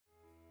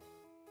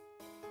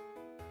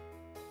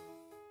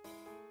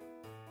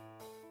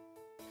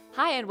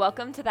Hi, and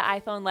welcome to the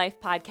iPhone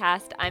Life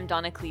podcast. I'm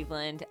Donna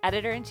Cleveland,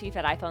 editor-in-chief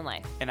at iPhone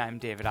Life. And I'm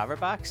David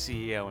Averbach,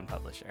 CEO and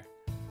publisher.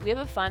 We have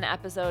a fun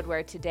episode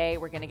where today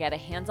we're going to get a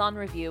hands-on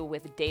review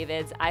with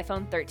David's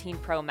iPhone 13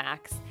 Pro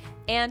Max,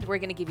 and we're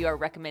going to give you our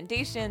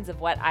recommendations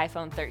of what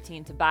iPhone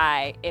 13 to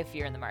buy if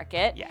you're in the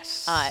market.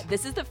 Yes.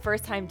 This is the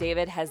first time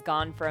David has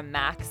gone for a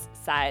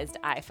Max-sized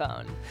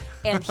iPhone,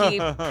 and he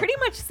pretty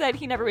much said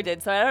he never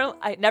did. So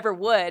I never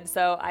would.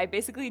 So I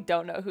basically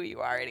don't know who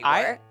you are anymore.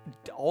 I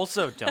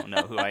also don't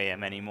know who I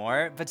am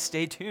anymore, but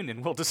stay tuned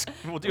and we'll do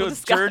a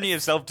discuss. journey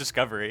of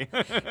self-discovery.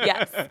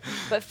 Yes.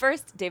 But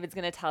first, David's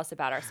going to tell us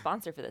about our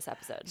sponsor for this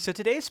episode. So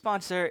today's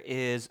sponsor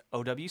is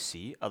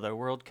OWC,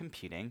 Otherworld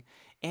Computing.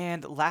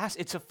 And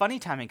it's a funny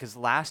timing because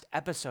last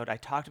episode I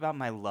talked about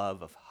my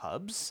love of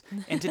hubs.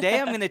 And today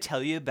I'm going to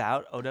tell you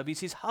about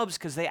OWC's hubs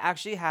because they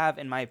actually have,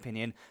 in my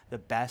opinion, the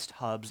best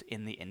hubs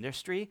in the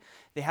industry.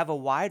 They have a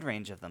wide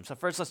range of them. So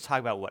first let's talk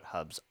about what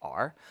hubs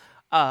are.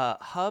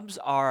 Hubs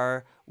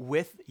are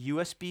with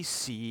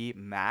USB-C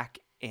Mac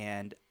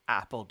and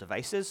Apple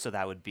devices. So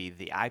that would be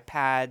the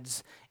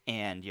iPads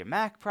and your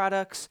Mac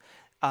products.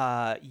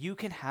 You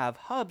can have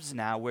hubs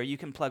now where you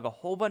can plug a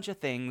whole bunch of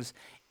things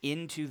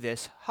into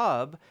this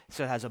hub,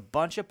 so it has a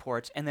bunch of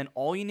ports, and then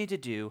all you need to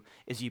do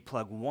is you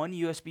plug one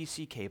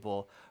USB-C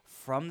cable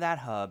from that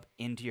hub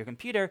into your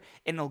computer,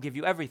 and it'll give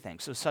you everything.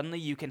 So suddenly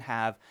you can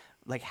have,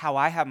 like how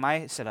I have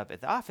my setup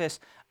at the office,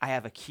 I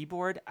have a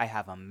keyboard, I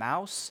have a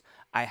mouse,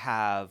 I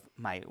have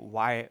my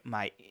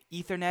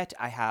Ethernet,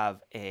 I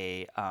have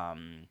a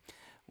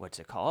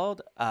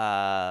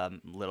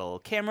little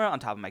camera on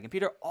top of my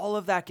computer. All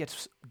of that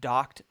gets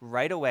docked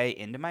right away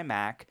into my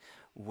Mac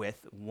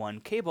with one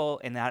cable,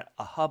 and that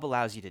a hub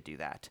allows you to do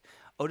that.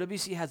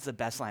 OWC has the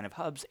best line of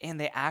hubs, and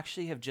they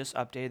actually have just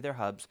updated their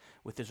hubs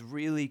with this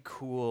really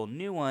cool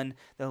new one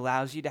that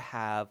allows you to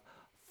have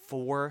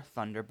four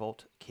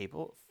Thunderbolt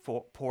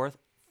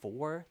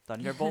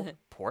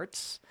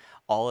ports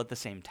all at the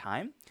same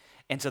time.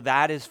 And so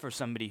that is for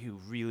somebody who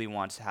really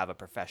wants to have a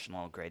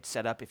professional grade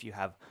setup. If you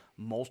have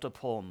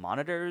multiple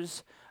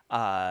monitors,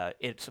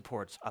 it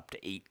supports up to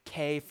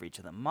 8K for each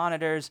of the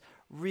monitors.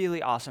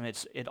 Really awesome.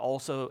 It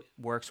also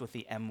works with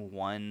the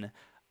M1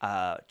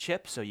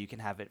 chip, so you can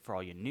have it for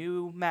all your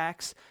new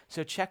Macs.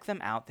 So check them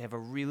out. They have a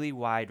really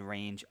wide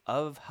range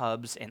of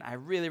hubs, and I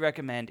really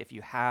recommend if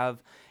you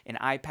have an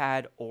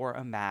iPad or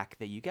a Mac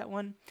that you get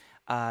one.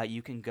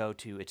 You can go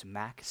to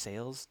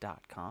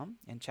macsales.com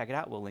and check it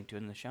out. We'll link to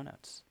it in the show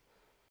notes.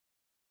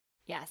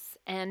 Yes.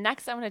 And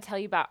next, I want to tell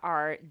you about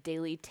our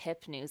daily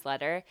tip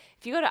newsletter.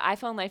 If you go to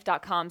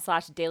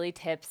iPhoneLife.com/daily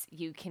tips,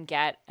 you can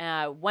get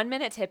a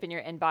 1-minute tip in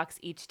your inbox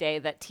each day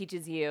that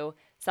teaches you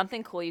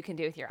something cool you can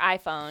do with your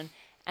iPhone.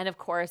 And of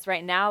course,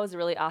 right now is a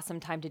really awesome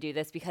time to do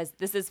this because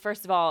this is,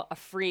 first of all, a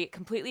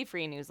completely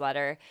free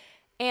newsletter.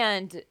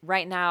 And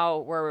right now,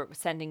 we're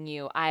sending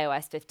you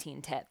iOS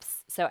 15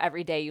 tips. So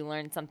every day you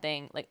learn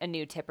something, like a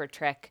new tip or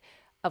trick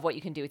of what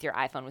you can do with your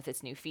iPhone with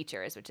its new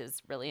features, which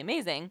is really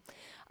amazing.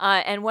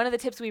 And one of the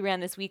tips we ran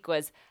this week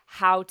was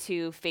how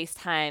to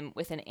FaceTime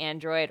with an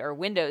Android or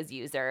Windows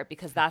user,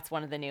 because that's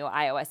one of the new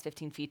iOS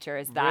 15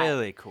 features.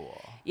 Really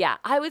cool. Yeah,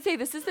 I would say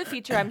this is the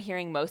feature I'm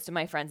hearing most of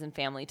my friends and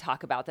family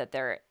talk about that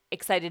they're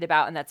excited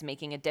about and that's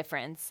making a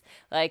difference.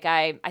 Like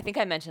I think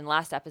I mentioned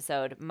last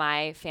episode,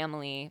 my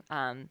family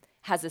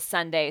has a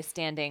Sunday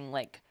standing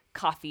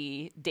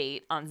coffee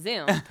date on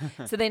Zoom.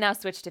 So they now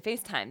switched to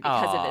FaceTime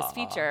because of this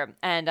feature.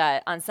 And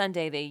on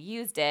Sunday they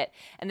used it.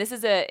 And this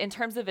is in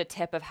terms of a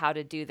tip of how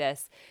to do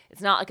this,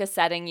 it's not like a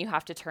setting you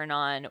have to turn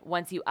on.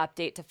 Once you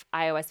update to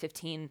iOS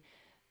 15,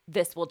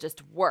 this will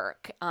just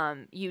work.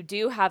 You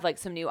do have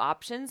some new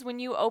options when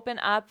you open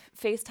up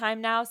FaceTime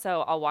now.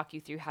 So I'll walk you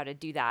through how to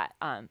do that.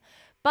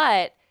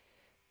 But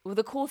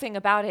the cool thing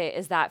about it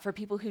is that for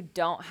people who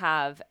don't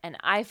have an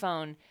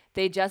iPhone,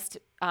 they just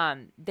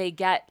they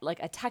get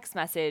a text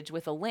message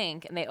with a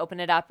link, and they open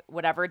it up,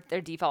 whatever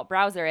their default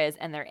browser is,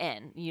 and they're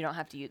in. You don't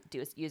have to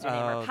do a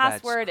username or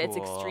password. That's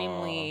cool. It's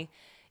extremely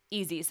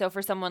easy. So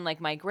for someone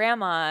like my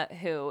grandma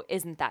who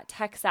isn't that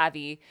tech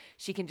savvy,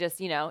 she can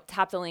just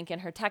tap the link in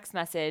her text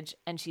message,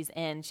 and she's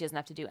in. She doesn't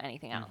have to do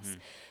anything else. Mm-hmm.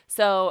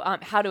 So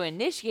how to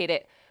initiate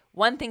it?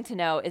 One thing to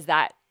know is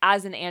that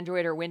as an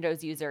Android or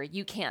Windows user,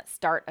 you can't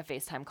start a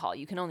FaceTime call.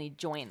 You can only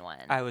join one.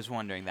 I was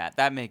wondering that.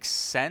 That makes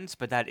sense,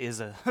 but that is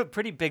a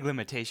pretty big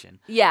limitation.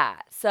 Yeah.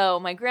 So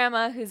my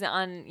grandma, who's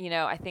on,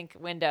 I think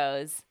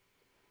Windows,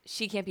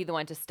 she can't be the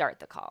one to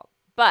start the call.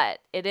 But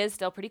it is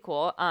still pretty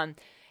cool.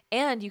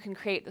 And you can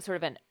create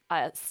sort of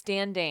a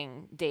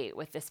standing date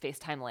with this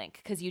FaceTime link,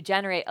 because you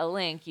generate a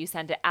link, you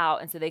send it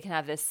out, and so they can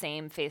have this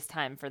same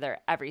FaceTime for their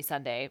every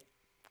Sunday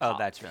call. Oh,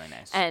 that's really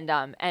nice.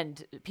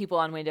 And people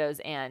on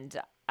Windows and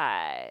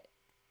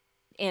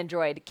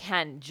Android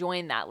can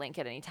join that link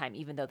at any time,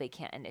 even though they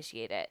can't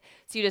initiate it.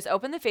 So you just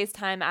open the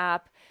FaceTime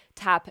app,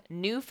 tap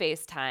New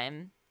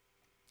FaceTime,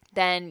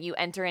 then you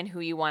enter in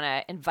who you want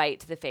to invite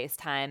to the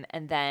FaceTime,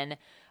 and then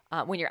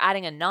when you're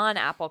adding a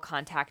non-Apple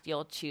contact,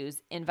 you'll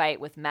choose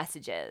Invite with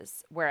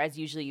Messages, whereas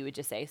usually you would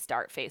just say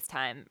Start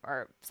FaceTime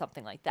or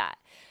something like that.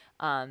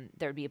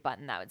 there'd be a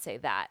button that would say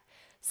that.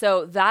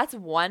 So that's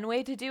one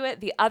way to do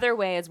it. The other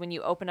way is when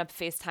you open up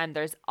FaceTime,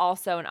 there's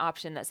also an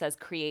option that says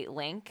create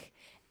link.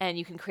 And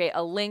you can create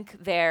a link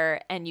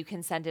there and you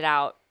can send it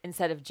out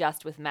instead of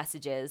just with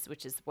messages,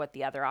 which is what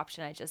the other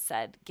option I just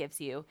said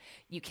gives you.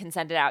 You can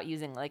send it out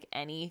using like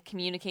any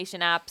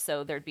communication app.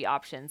 So there'd be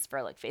options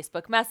for like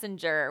Facebook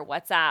Messenger,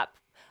 WhatsApp,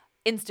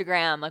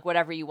 Instagram, like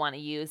whatever you want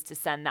to use to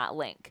send that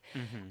link.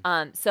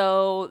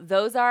 So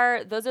those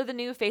are the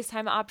new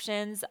FaceTime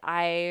options.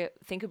 I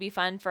think it would be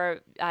fun for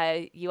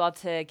you all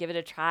to give it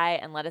a try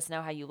and let us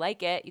know how you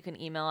like it. You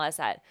can email us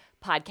at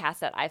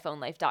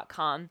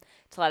podcast@iPhoneLife.com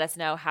to let us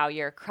know how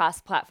your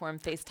cross-platform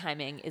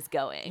FaceTiming is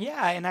going.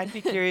 Yeah, and I'd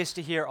be curious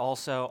to hear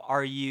also,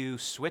 are you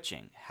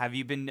switching? Have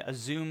you been a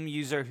Zoom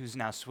user who's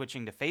now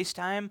switching to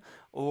FaceTime?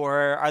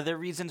 Or are there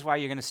reasons why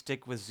you're going to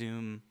stick with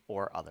Zoom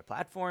or other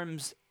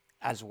platforms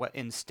as what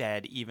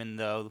instead, even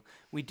though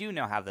we do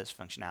now have this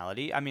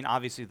functionality? I mean,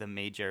 obviously the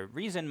major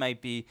reason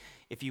might be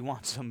if you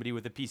want somebody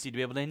with a PC to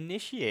be able to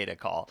initiate a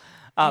call.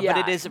 But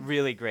it is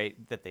really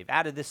great that they've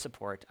added this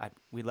support.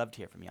 We'd love to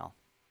hear from y'all.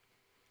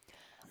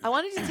 I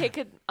wanted to take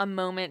a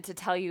moment to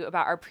tell you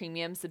about our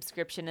premium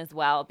subscription as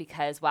well,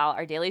 because while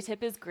our daily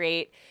tip is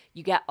great,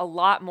 you get a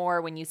lot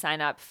more when you sign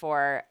up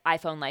for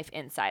iPhone Life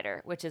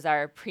Insider, which is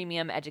our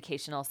premium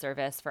educational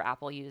service for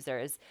Apple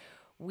users.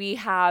 We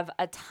have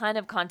a ton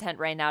of content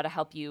right now to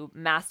help you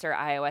master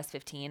iOS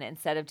 15.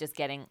 Instead of just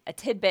getting a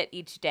tidbit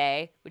each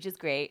day, which is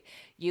great,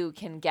 you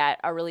can get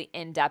a really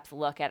in-depth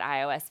look at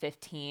iOS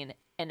 15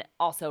 and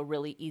also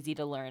really easy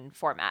to learn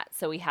format.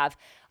 So we have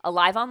a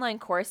live online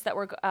course that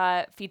we're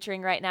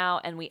featuring right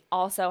now, and we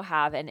also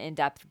have an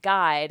in-depth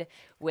guide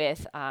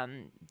with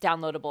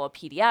downloadable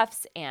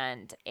PDFs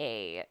and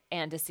a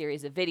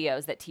series of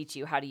videos that teach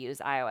you how to use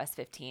iOS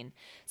 15.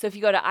 So if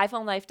you go to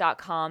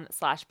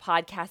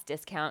iPhoneLife.com/podcast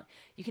discount,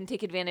 you can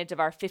take advantage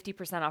of our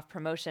 50% off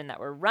promotion that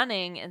we're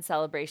running in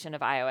celebration of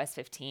iOS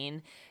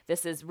 15.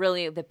 This is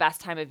really the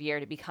best time of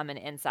year to become an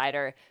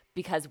insider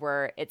because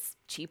it's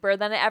cheaper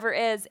than it ever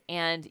is,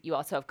 and you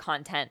also have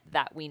content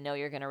that we know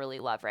you're going to really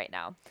love right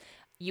now.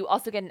 You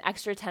also get an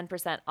extra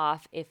 10%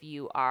 off if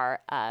you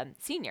are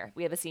senior.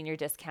 We have a senior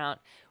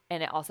discount,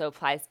 and it also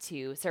applies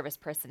to service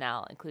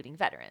personnel, including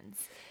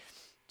veterans.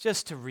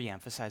 Just to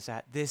reemphasize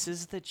that, this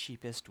is the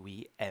cheapest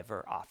we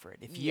ever offered.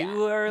 If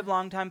you are a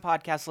longtime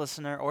podcast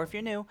listener, or if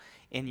you're new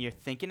and you're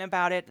thinking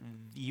about it,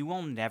 you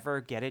will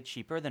never get it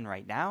cheaper than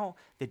right now.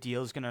 The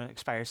deal is going to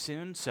expire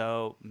soon,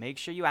 so make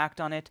sure you act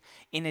on it.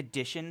 In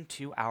addition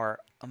to our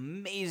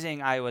amazing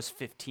iOS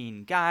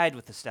 15 guide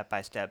with the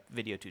step-by-step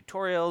video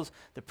tutorials,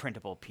 the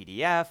printable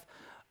PDF,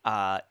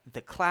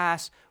 the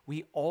class,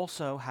 we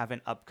also have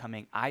an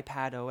upcoming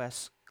iPad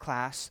OS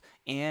class,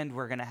 and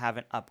we're going to have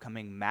an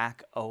upcoming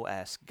Mac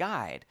OS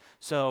guide.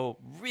 So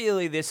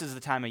really, this is the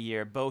time of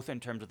year, both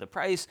in terms of the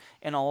price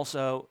and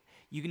also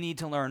you need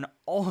to learn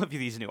all of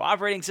these new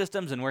operating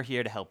systems, and we're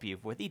here to help you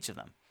with each of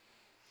them.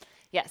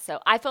 Yes, so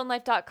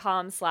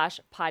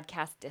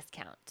iPhoneLife.com/podcast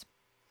discount.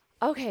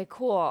 Okay,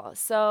 cool.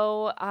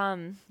 So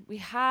we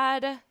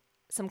had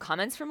some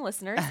comments from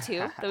listeners too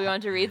that we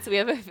wanted to read. So we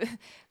have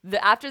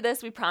after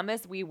this, we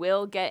promise we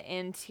will get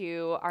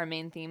into our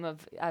main theme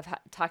of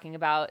talking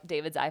about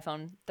David's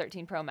iPhone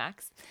 13 Pro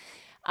Max.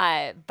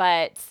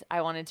 But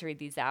I wanted to read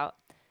these out.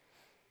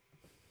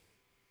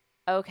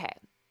 Okay.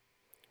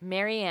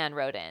 Marianne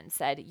wrote in,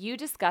 said, you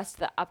discussed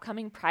the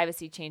upcoming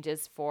privacy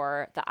changes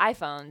for the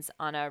iPhones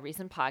on a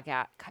recent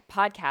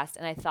podcast,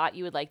 and I thought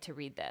you would like to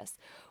read this.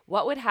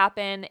 What would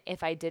happen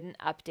if I didn't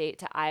update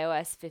to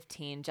iOS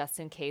 15 just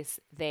in case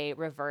they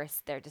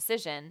reverse their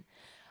decision?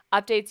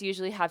 Updates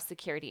usually have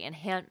security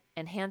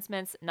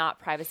enhancements, not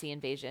privacy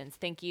invasions.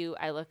 Thank you.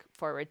 I look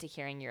forward to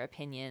hearing your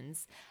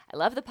opinions. I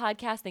love the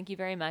podcast. Thank you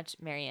very much,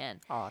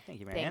 Marianne. Oh, thank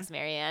you, Marianne. Thanks,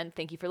 Marianne.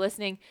 Thank you for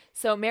listening.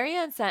 So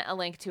Marianne sent a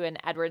link to an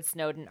Edward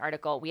Snowden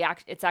article.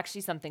 It's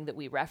actually something that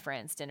we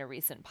referenced in a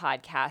recent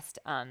podcast,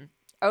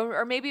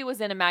 or maybe it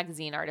was in a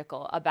magazine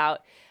article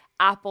about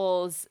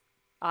Apple's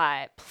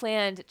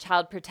planned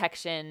child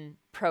protection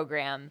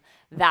program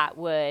that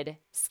would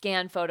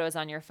scan photos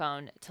on your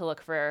phone to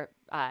look for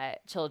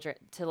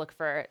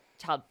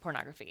child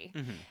pornography.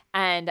 Mm-hmm.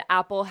 And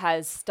Apple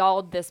has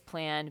stalled this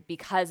plan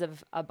because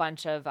of a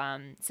bunch of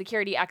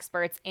security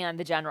experts and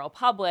the general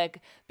public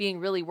being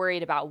really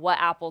worried about what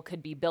Apple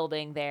could be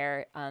building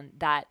there,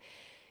 that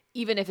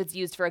even if it's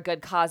used for a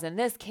good cause in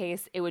this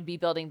case, it would be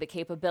building the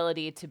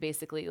capability to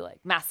basically like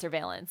mass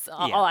surveillance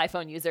all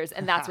iPhone users.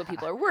 And that's what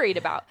people are worried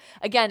about.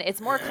 Again, it's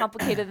more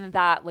complicated than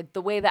that. Like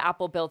the way that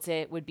Apple built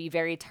it would be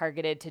very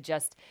targeted to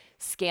just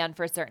scan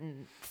for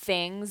certain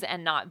things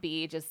and not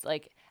be just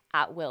like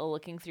at will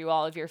looking through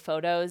all of your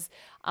photos.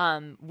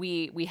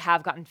 We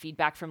have gotten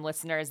feedback from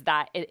listeners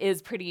that it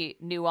is pretty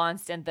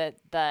nuanced and that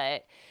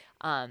the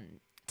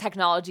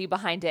technology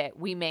behind it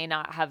we may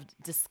not have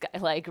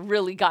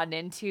really gotten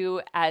into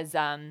as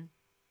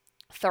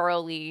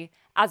thoroughly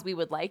as we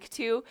would like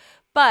to,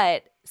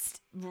 but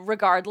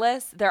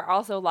regardless, there are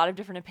also a lot of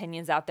different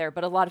opinions out there,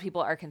 but a lot of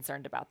people are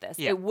concerned about this.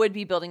 It would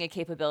be building a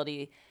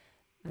capability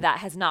that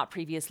has not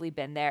previously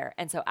been there.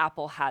 And so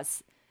Apple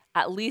has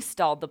at least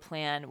stalled the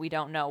plan. We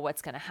don't know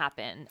what's going to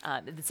happen.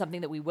 It's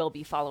something that we will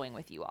be following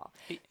with you all.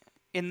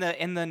 In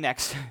the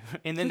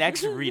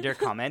next reader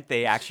comment,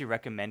 they actually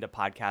recommend a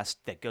podcast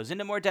that goes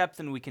into more depth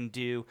than we can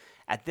do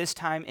at this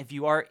time. If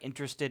you are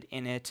interested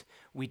in it,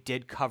 we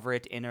did cover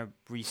it in a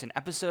recent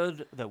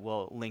episode that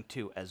we'll link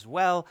to as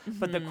well.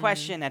 But the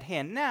question at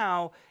hand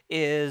now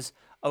is,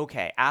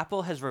 okay,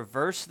 Apple has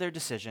reversed their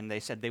decision. They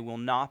said they will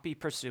not be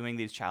pursuing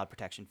these child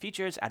protection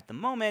features at the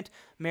moment.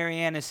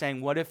 Marianne is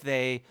saying, what if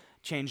they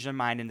change their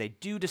mind and they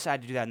do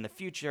decide to do that in the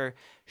future?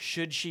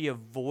 Should she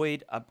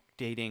avoid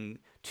updating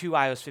to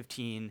iOS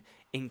 15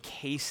 in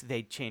case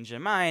they change their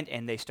mind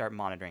and they start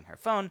monitoring her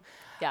phone?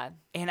 Yeah.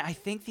 And I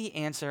think the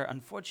answer,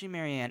 unfortunately,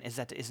 Marianne, is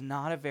that is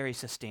not a very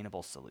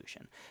sustainable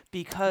solution,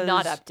 because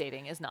not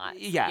updating is not.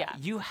 Yeah.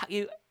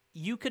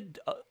 You could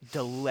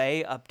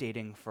delay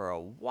updating for a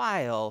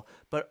while,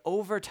 but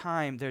over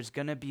time, there's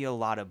going to be a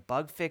lot of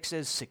bug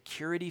fixes,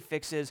 security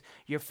fixes.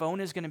 Your phone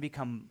is going to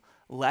become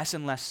less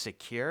and less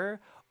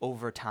secure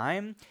over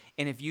time.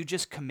 And if you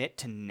just commit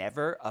to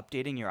never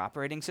updating your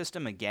operating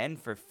system again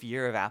for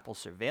fear of Apple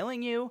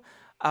surveilling you,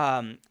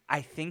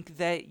 I think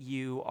that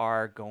you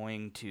are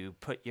going to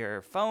put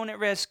your phone at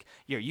risk.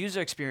 Your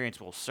user experience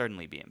will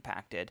certainly be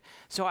impacted.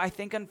 So I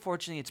think,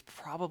 unfortunately, it's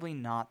probably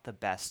not the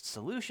best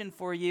solution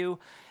for you.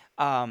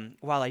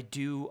 While I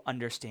do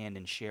understand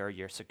and share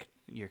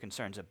your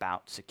concerns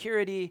about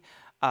security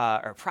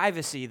or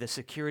privacy, the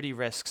security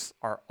risks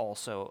are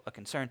also a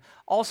concern.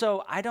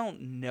 Also, I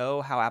don't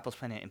know how Apple's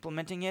planning on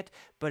implementing it,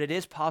 but it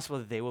is possible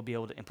that they will be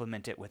able to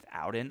implement it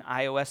without an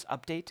iOS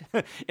update.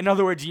 In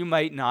other words, you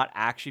might not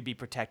actually be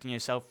protecting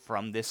yourself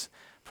from this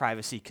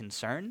privacy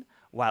concern,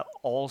 while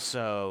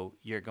also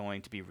you're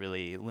going to be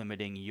really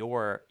limiting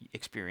your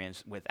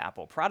experience with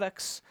Apple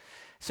products.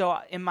 So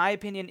in my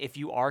opinion, if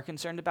you are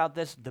concerned about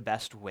this, the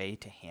best way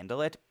to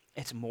handle it,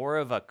 it's more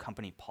of a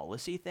company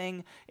policy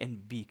thing,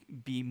 and be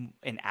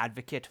an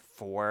advocate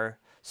for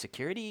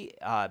security,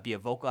 be a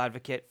vocal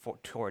advocate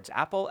towards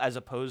Apple, as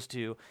opposed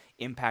to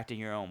impacting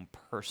your own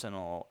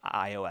personal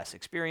iOS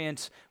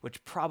experience,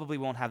 which probably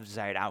won't have the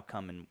desired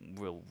outcome and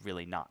will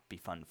really not be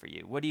fun for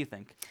you. What do you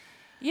think?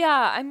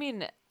 Yeah, I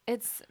mean,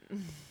 it's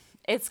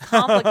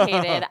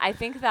complicated. I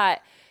think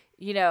that,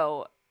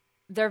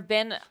 there have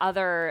been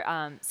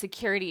other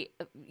security.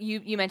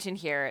 You mentioned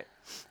here,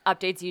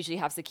 updates usually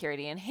have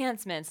security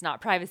enhancements,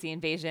 not privacy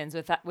invasions,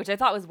 which I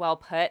thought was well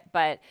put.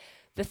 But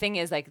the thing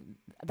is, like,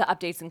 the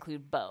updates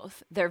include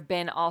both. There have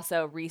been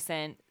also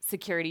recent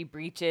security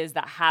breaches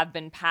that have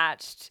been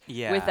patched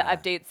with the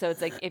updates. So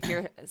it's like if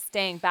you're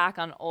staying back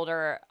on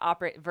older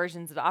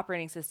versions of the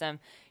operating system,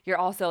 you're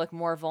also like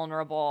more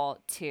vulnerable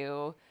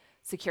to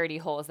security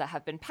holes that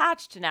have been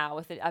patched now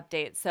with the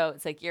updates. So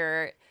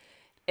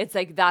it's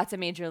like that's a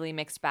majorly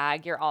mixed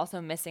bag. You're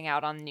also missing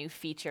out on new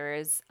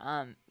features.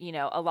 A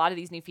lot of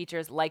these new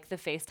features, like the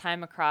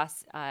FaceTime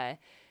across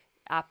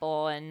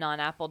Apple and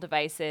non-Apple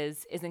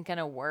devices, isn't going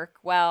to work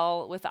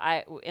well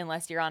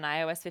unless you're on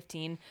iOS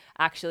 15.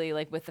 Actually,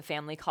 like with the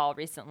family call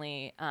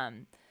recently,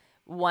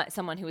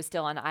 someone who was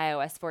still on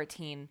iOS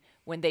 14,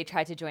 when they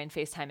tried to join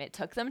FaceTime, it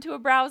took them to a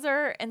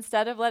browser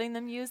instead of letting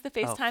them use the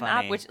FaceTime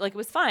app, which like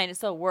was fine. It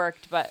still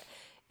worked, but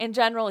in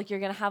general, like you're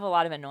going to have a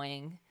lot of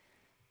annoying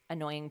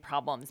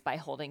problems by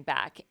holding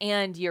back,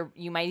 and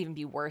you might even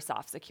be worse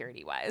off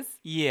security wise.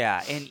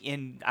 Yeah,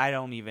 and I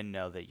don't even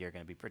know that you're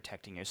going to be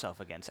protecting yourself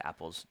against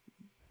Apple's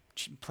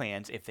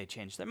plans if they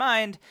change their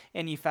mind,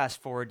 and you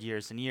fast forward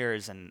years and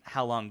years, and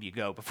how long do you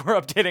go before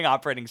updating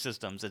operating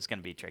systems? It's going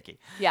to be tricky.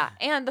 Yeah,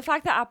 and the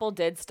fact that Apple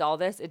did stall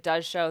this, it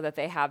does show that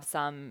they have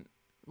some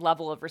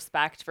level of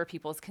respect for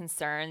people's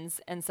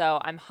concerns, and so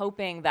I'm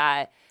hoping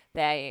that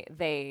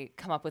they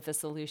come up with a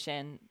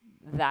solution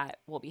that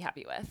we'll be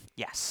happy with.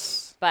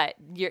 Yes. But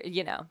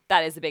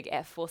that is a big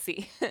if. We'll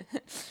see.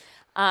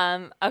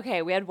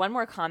 Okay, we had one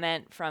more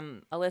comment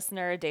from a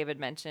listener. David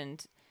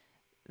mentioned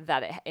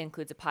that it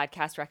includes a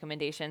podcast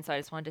recommendation, so I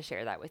just wanted to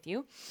share that with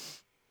you.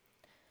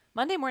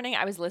 Monday morning,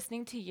 I was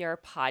listening to your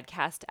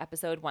podcast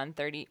episode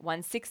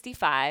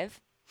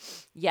 165.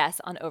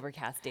 Yes, on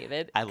Overcast,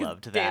 David. I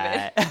loved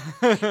that.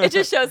 David, it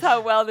just shows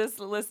how well this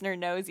listener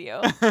knows you.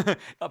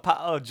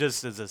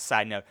 Just as a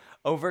side note,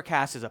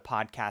 Overcast is a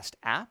podcast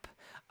app.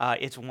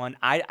 It's one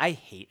I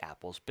hate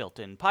Apple's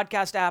built-in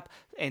podcast app,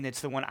 and it's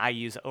the one I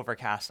use,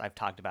 Overcast. I've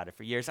talked about it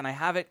for years, and I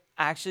have it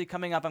actually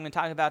coming up. I'm going to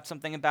talk about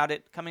something about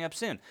it coming up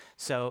soon,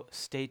 so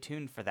stay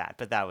tuned for that.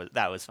 But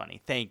that was funny.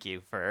 Thank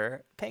you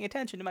for paying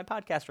attention to my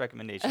podcast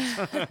recommendations.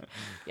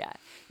 Yeah,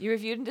 you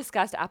reviewed and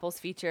discussed Apple's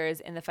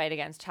features in the fight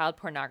against child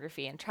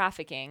pornography and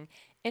trafficking.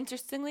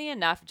 Interestingly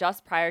enough,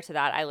 just prior to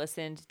that, I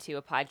listened to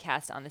a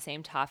podcast on the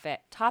same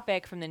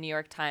topic from the New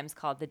York Times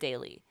called The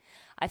Daily.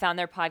 I found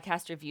their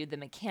podcast reviewed the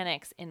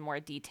mechanics in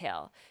more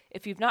detail.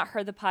 If you've not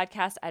heard the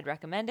podcast, I'd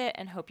recommend it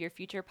and hope your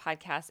future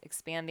podcasts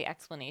expand the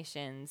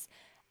explanations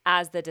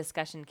as the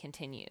discussion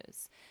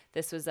continues.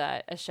 This was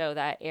a show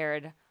that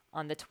aired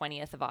on the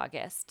 20th of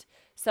August.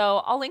 So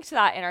I'll link to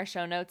that in our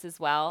show notes as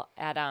well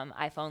at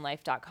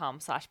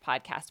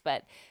iPhoneLife.com/podcast.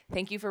 But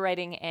thank you for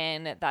writing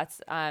in.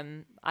 That's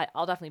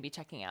I'll definitely be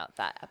checking out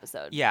that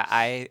episode. Yeah,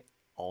 I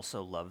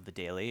also love the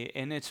daily,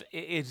 and it's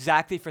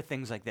exactly for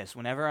things like this.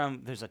 Whenever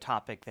there's a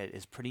topic that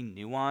is pretty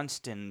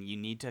nuanced and you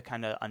need to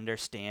kind of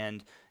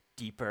understand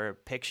deeper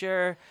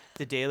picture,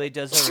 the daily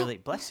does a really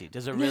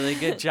does a really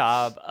good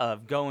job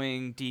of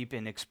going deep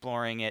and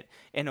exploring it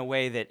in a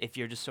way that if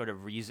you're just sort of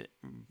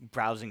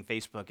browsing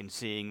Facebook and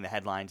seeing the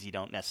headlines, you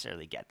don't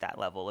necessarily get that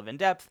level of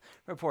in-depth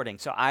reporting.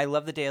 So I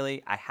love the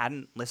daily. I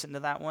hadn't listened to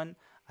that one.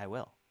 I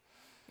will.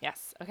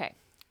 Yes. Okay.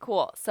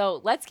 Cool.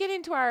 So let's get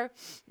into our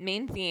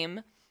main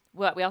theme.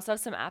 We also have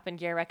some app and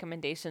gear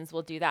recommendations.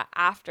 We'll do that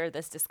after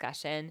this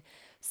discussion.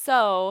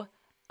 So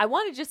I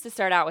wanted just to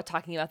start out with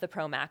talking about the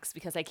Pro Max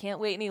because I can't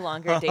wait any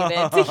longer,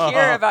 David, to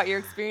hear about your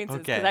experiences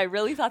because I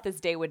really thought this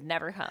day would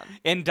never come.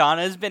 And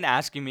Donna's been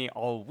asking me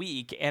all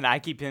week, and I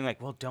keep being like,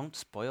 "Well, don't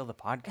spoil the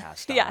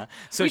podcast, Donna." Yeah.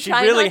 So we she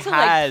try really not to,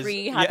 has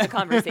pre-have the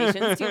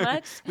conversations too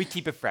much. We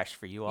keep it fresh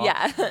for you all.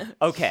 Yeah.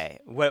 Okay.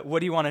 What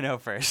do you want to know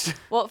first?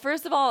 Well,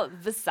 first of all,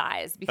 the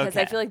size, because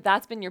I Okay. feel like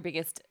that's been your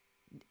biggest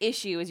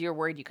issue is you're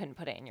worried you couldn't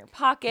put it in your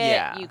pocket.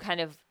 Yeah. You kind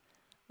of,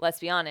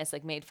 let's be honest,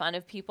 made fun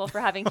of people for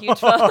having huge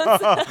phones.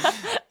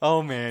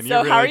 Oh man,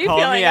 So you're how are really you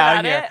calling feeling me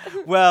out about here.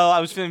 it? Well,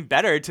 I was feeling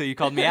better until you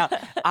called me out.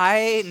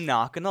 I'm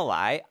not gonna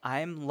lie,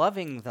 I'm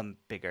loving the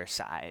bigger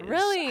size.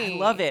 Really? I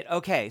love it.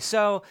 Okay,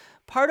 so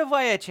part of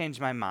why I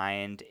changed my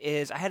mind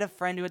is I had a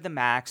friend who had the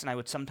Max, and I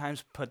would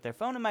sometimes put their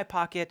phone in my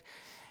pocket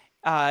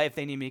if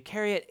they need me to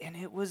carry it, and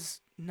it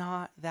was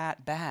not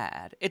that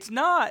bad. It's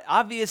not.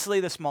 Obviously,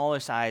 the smaller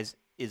size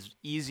is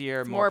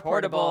easier, more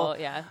portable.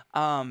 Yeah.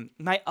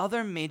 My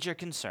other major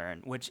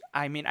concern, which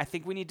I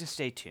think we need to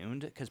stay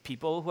tuned because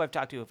people who I've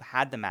talked to have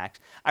had the Max.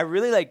 I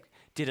really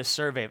did a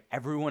survey of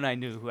everyone I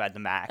knew who had the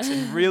Max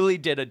and really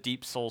did a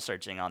deep soul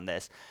searching on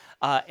this.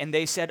 And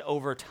they said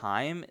over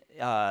time,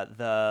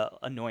 the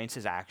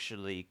annoyances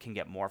actually can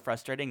get more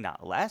frustrating,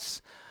 not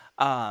less.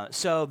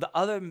 So the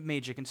other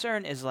major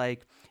concern is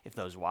if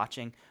those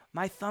watching,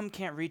 my thumb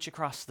can't reach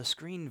across the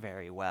screen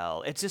very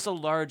well. It's just a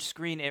large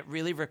screen. It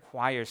really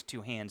requires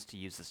two hands to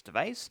use this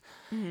device.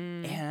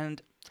 Mm-hmm.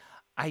 And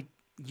I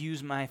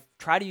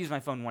try to use my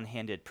phone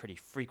one-handed pretty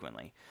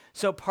frequently.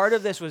 So part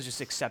of this was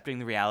just accepting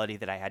the reality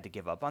that I had to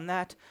give up on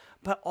that.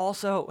 But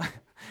also,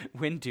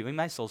 when doing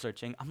my soul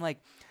searching, I'm like,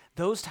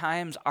 those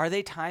times, are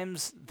they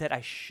times that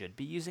I should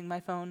be using my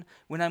phone?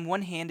 When I'm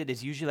one-handed,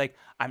 it's usually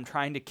I'm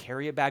trying to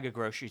carry a bag of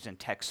groceries and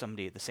text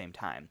somebody at the same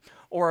time.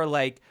 Or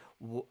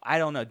I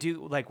don't know,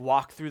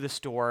 walk through the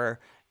store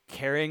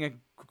carrying a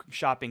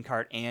shopping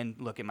cart and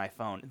look at my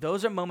phone.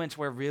 Those are moments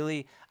where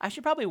really I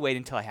should probably wait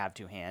until I have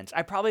two hands.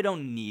 I probably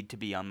don't need to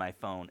be on my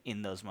phone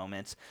in those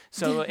moments.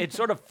 So it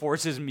sort of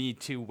forces me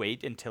to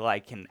wait until I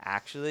can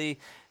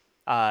actually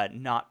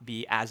not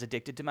be as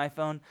addicted to my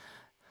phone.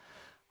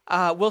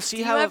 We'll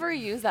see how. Do you ever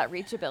use that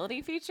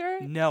reachability feature?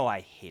 No,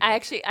 I hate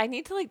it. I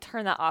need to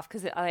turn that off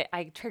because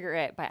I trigger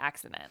it by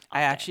accident.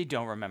 I actually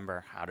don't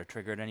remember how to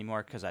trigger it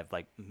anymore because I've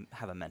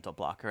have a mental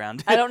block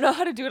around it. I don't know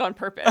how to do it on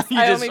purpose. You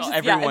I just, only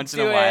every once in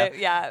a while.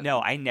 Yeah. No,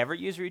 I never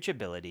use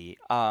reachability.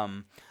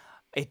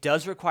 It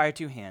does require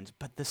two hands,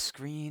 but the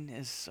screen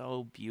is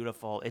so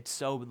beautiful. It's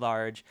so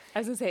large. I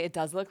was gonna say it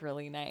does look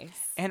really nice.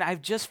 And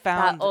I've just That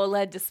found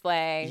OLED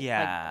display.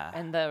 Yeah.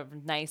 And the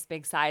nice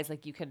big size.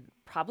 You could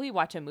probably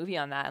watch a movie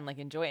on that and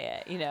enjoy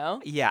it,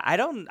 Yeah,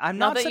 I'm Not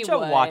not that such you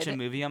a watch a would.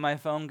 movie on my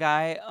phone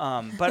guy.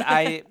 But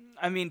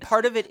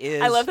part of it is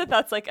I love that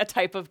that's a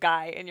type of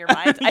guy in your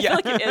mind. I Yeah,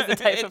 feel like it is a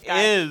type of it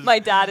guy. is. My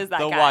dad is that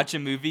the guy. watch a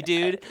movie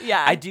dude.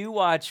 Yeah. I do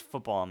watch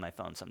football on my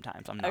phone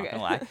sometimes. I'm not Okay.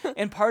 gonna lie.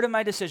 And part of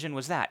my decision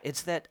was that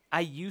it's that I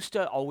used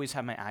to always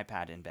have my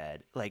iPad in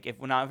bed.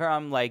 Whenever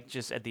I'm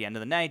just at the end of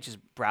the night, just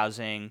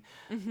browsing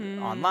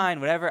online,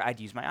 whatever, I'd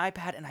use my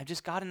iPad, and I've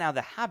just gotten out of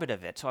the habit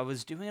of it. So I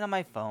was doing it on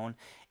my phone,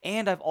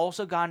 and I've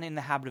also gotten in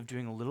the habit of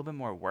doing a little bit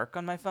more work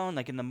on my phone.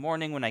 In the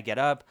morning when I get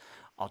up,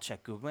 I'll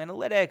check Google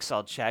Analytics.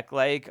 I'll check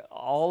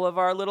all of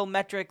our little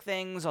metric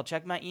things. I'll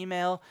check my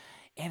email.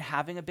 And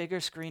having a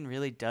bigger screen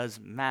really does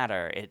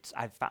matter.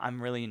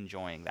 I'm really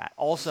enjoying that.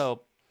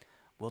 Also,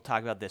 we'll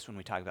talk about this when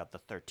we talk about the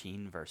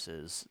 13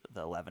 versus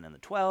the 11 and the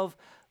 12.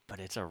 But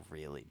it's a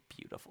really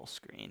beautiful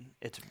screen.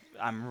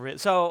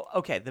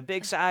 The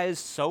big size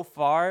so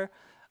far.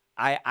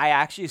 I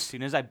actually, as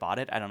soon as I bought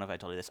it, I don't know if I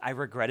told you this, I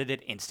regretted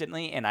it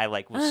instantly, and I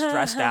was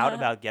stressed out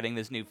about getting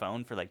this new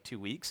phone for 2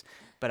 weeks.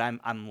 But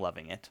I'm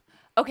loving it.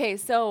 Okay,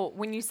 so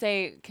when you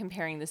say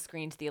comparing the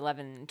screen to the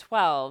 11 and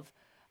 12,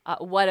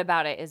 what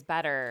about it is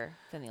better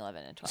than the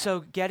 11 and 12? So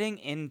getting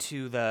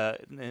into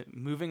the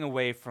moving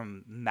away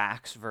from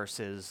Max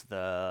versus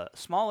the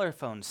smaller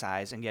phone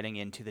size and getting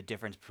into the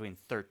difference between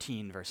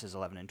 13 versus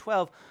 11 and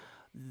 12,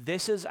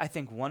 this is, I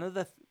think, one of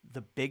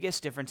the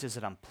biggest differences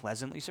that I'm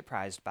pleasantly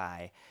surprised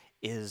by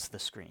is the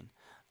screen.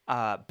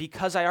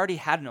 Because I already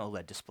had an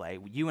OLED display.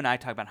 You and I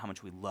talk about how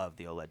much we love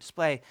the OLED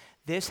display.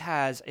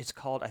 It's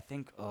called,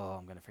 I'm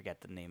going to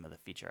forget the name of the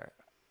feature.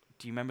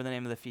 Do you remember the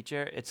name of the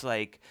feature? It's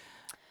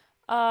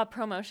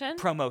Promotion?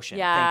 ProMotion. Thank you. It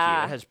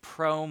Yeah. has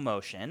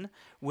ProMotion,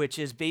 which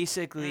is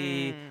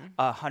basically Mm.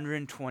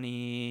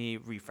 120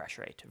 refresh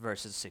rate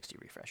versus 60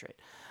 refresh rate.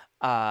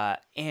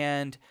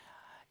 And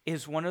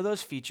is one of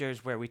those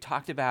features where we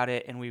talked about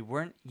it and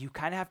you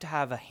kind of have to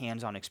have a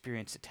hands-on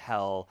experience to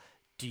tell,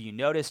 do you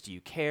notice? Do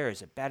you care?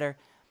 Is it better?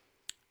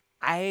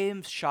 I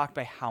am shocked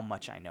by how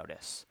much I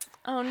notice.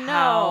 Oh, no.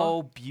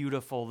 How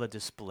beautiful the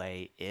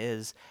display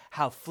is,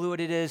 how fluid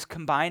it is.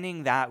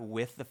 Combining that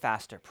with the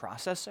faster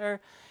processor,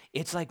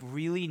 it's like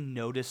really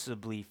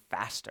noticeably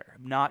faster.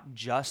 Not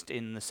just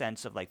in the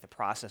sense of like the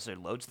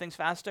processor loads things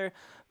faster,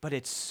 but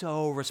it's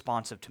so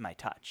responsive to my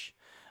touch.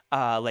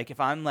 Like if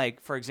I'm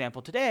like, for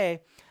example,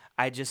 today,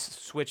 I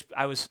just switched.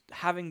 I was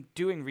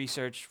doing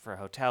research for a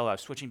hotel. I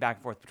was switching back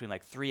and forth between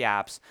like 3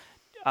 apps,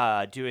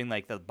 doing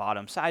like the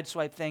bottom side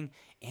swipe thing,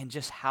 and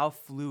just how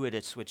fluid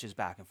it switches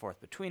back and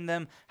forth between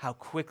them, how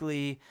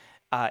quickly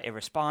it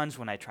responds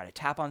when I try to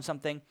tap on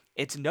something.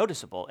 It's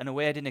noticeable in a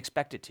way I didn't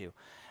expect it to.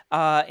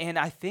 And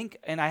I think,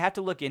 and I have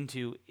to look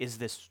into, is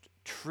this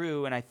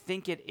true? And I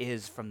think it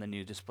is from the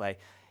new display.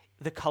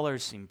 The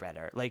colors seem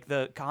better. Like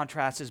the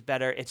contrast is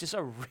better. It's just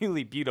a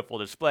really beautiful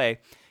display.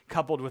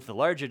 Coupled with the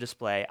larger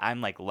display, I'm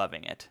like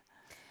loving it.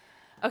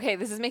 Okay,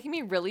 this is making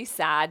me really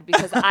sad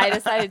because I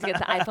decided to get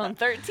the iPhone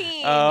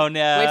 13, Oh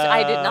no. which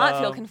I did not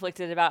feel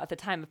conflicted about at the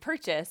time of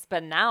purchase,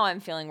 but now I'm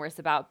feeling worse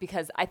about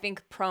because I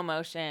think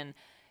ProMotion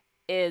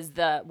is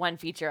the one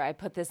feature. I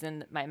put this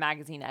in my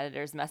magazine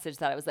editor's message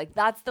that I was like,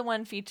 that's the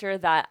one feature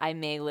that I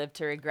may live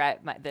to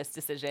regret this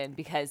decision,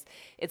 because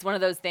it's one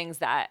of those things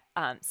that,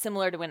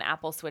 similar to when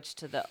Apple switched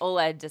to the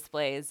OLED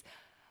displays,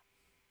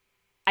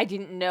 I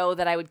didn't know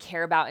that I would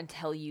care about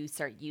until you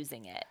start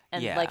using it.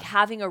 And Yeah. like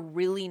having a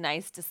really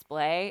nice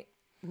display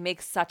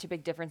makes such a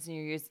big difference in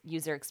your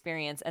user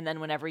experience. And then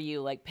whenever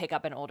you like pick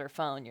up an older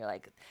phone, you're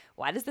like,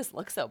 why does this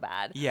look so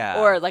bad?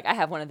 Yeah. Or like I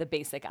have one of the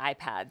basic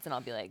iPads and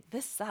I'll be like,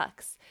 this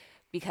sucks,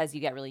 because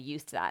you get really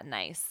used to that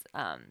nice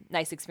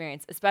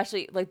experience.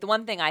 Especially like the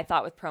one thing I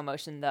thought with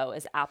ProMotion though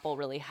is Apple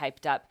really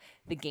hyped up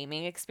the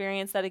gaming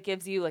experience that it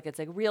gives you. Like it's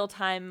like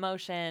real-time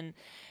motion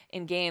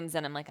in games,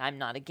 and I'm like, I'm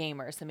not a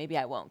gamer, so maybe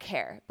I won't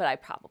care, but I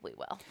probably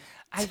will.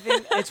 I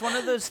think it's one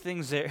of those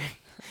things that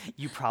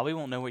you probably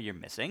won't know what you're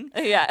missing.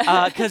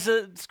 Yeah. Because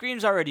the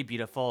screen's already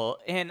beautiful,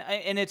 and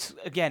it's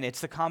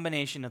the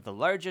combination of the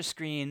larger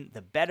screen,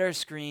 the better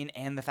screen,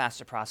 and the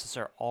faster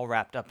processor all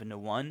wrapped up into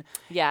one.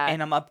 Yeah.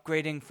 And I'm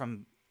upgrading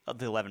from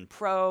the 11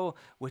 Pro,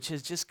 which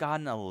has just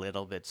gotten a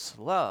little bit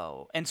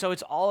slow. And so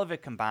it's all of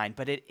it combined,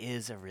 but it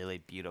is a really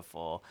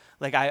beautiful,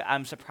 like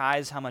I'm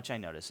surprised how much I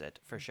notice it,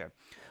 for sure.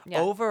 Yeah.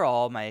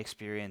 Overall, my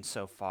experience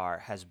so far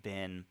has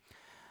been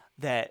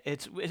that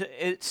it's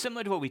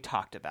similar to what we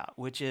talked about,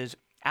 which is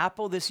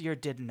Apple this year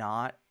did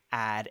not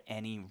add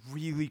any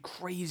really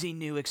crazy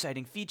new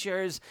exciting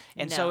features,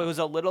 and so No. it was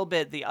a little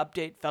bit, the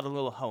update felt a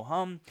little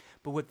ho-hum,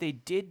 but what they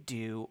did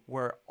do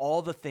were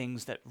all the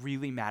things that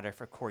really matter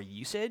for core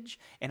usage,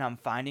 and I'm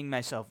finding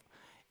myself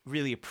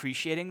really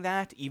appreciating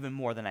that even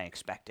more than I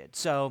expected.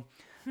 So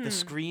the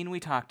screen we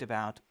talked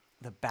about,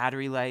 the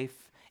battery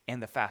life,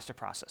 and the faster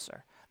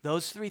processor.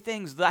 Those three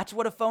things, that's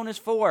what a phone is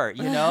for,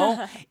 you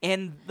know?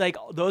 And like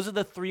those are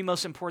the three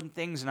most important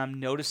things, and I'm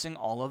noticing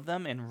all of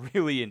them and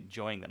really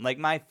enjoying them. Like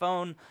my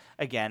phone,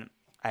 again,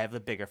 I have the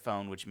bigger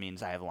phone, which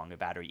means I have a longer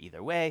battery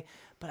either way,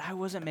 but I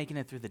wasn't making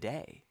it through the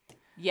day.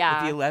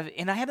 Yeah. With the 11,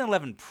 and I had an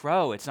 11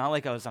 Pro. It's not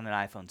like I was on an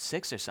iPhone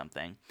 6 or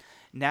something.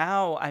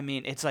 Now, I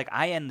mean, it's like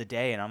I end the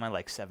day and I'm at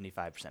like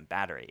 75%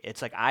 battery.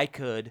 It's like I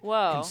could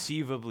Whoa.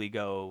 conceivably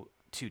go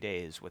 2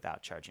 days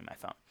without charging my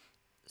phone.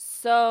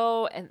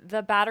 So, and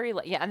the battery,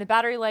 and the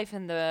battery life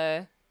in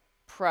the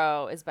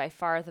Pro is by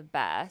far the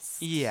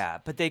best. Yeah,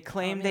 but they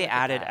claim me they look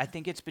at added, that. I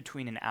think it's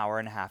between an hour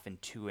and a half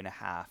and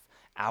 2.5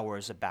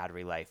 hours of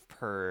battery life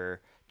per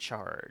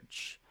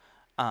charge.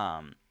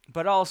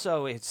 But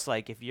also, it's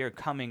like if you're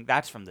coming,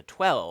 that's from the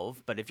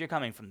 12, but if you're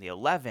coming from the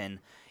 11,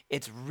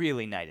 it's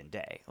really night and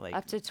day. Like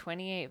Up to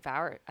 28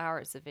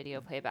 hours of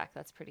video playback.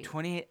 That's pretty.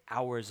 28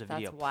 hours of That's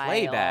video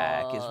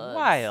playback is wild.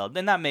 wild.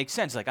 And that makes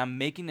sense. Like I'm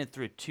making it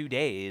through 2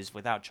 days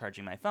without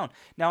charging my phone.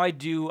 Now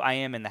I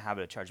am in the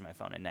habit of charging my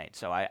phone at night,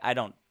 so I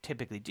don't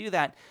typically do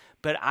that.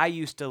 But I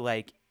used to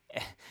like,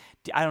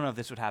 I don't know if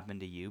this would happen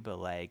to you, but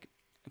like,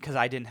 because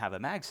I didn't have a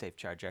MagSafe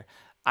charger,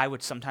 I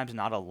would sometimes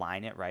not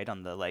align it right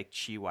on the like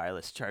Qi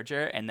wireless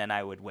charger, and then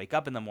I would wake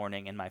up in the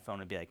morning and my phone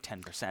would be like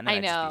 10%, and I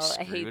I'd know, just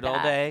I be hate screwed all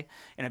that. day.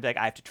 And I'd be like,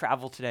 I have to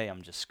travel today,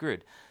 I'm just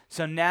screwed.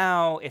 So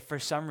now, if for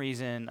some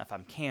reason, if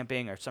I'm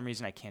camping or some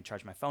reason I can't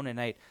charge my phone at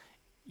night,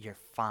 you're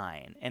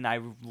fine. And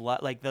I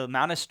like the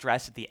amount of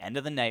stress at the end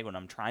of the night when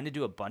I'm trying to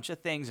do a bunch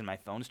of things and my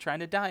phone's trying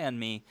to die on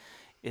me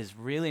is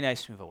really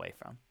nice to move away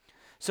from.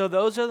 So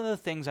those are the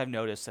things I've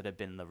noticed that have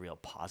been the real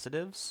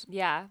positives.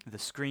 Yeah. The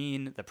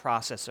screen, the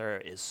processor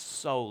is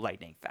so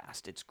lightning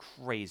fast. It's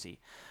crazy.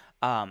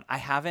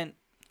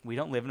 We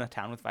don't live in a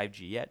town with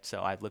 5G yet, so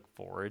I look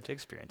forward to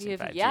experiencing You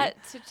 5G. have yet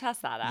to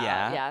test that out.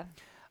 Yeah.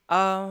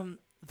 Yeah.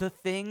 The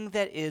thing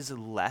that is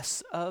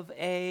less of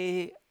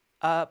a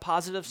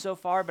positive so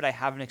far, but I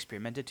haven't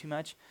experimented too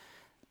much,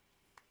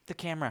 The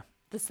camera.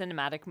 The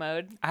cinematic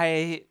mode.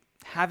 I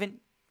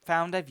haven't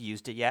found I've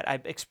used it yet.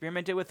 I've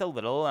experimented with a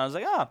little, and I was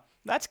like, oh,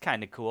 that's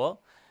kind of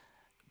cool.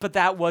 But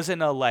that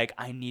wasn't a like,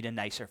 I need a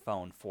nicer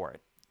phone for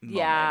it moment.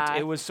 Yeah.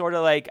 It was sort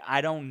of like,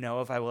 I don't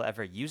know if I will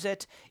ever use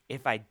it.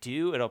 If I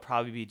do, it'll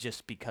probably be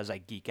just because I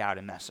geek out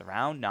and mess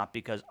around, not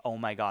because, oh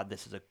my God,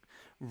 this is a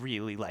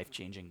really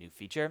life-changing new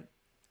feature.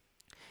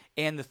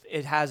 And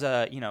it has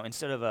a,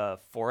 instead of a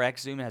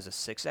 4x zoom, it has a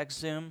 6x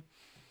zoom,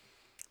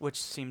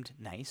 which seemed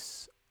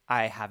nice.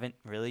 I haven't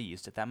really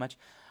used it that much.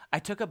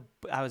 I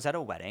was at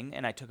a wedding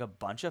and I took a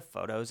bunch of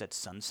photos at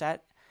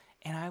sunset,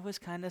 and I was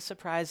kind of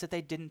surprised that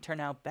they didn't turn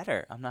out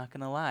better. I'm not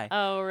gonna lie.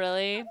 Oh,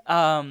 really?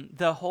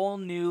 The whole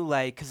new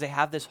because they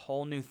have this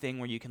whole new thing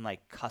where you can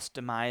like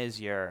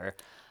customize your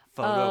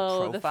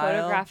photo profile. The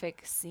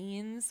photographic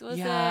scenes was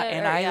yeah, it?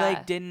 and Or- I yeah.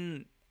 like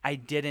didn't. I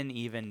didn't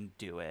even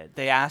do it.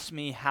 They asked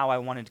me how I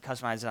wanted to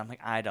customize it. I'm like,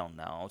 I don't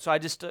know. So I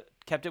just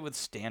kept it with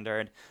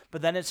standard.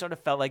 But then it sort of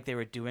felt like they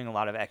were doing a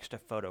lot of extra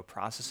photo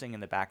processing in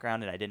the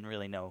background, and I didn't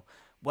really know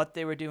what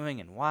they were doing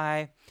and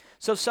why.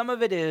 So some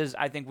of it is,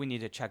 I think we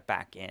need to check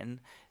back in.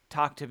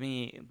 Talk to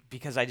me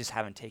because I just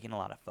haven't taken a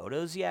lot of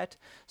photos yet.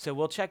 So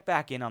we'll check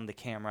back in on the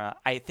camera.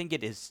 I think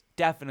it is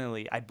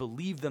definitely, I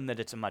believe them that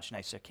it's a much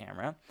nicer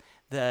camera.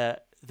 The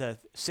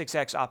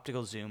 6x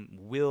optical zoom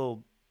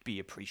will be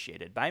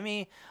appreciated by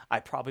me. I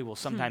probably will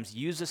sometimes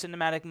use the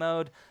cinematic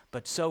mode,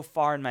 but so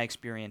far in my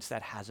experience,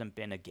 that hasn't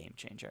been a game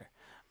changer.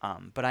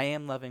 But I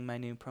am loving my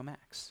new Pro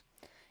Max.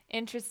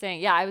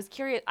 Interesting. Yeah, I was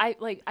curious.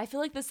 I feel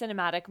like the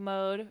cinematic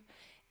mode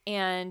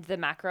and the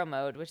macro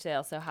mode, which they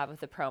also have with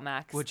the Pro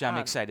Max, Which I'm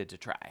excited to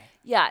try.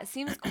 Yeah, it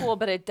seems cool,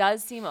 but it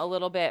does seem a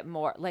little bit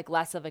more like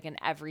less of like an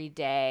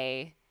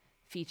everyday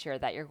feature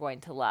that you're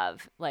going to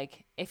love.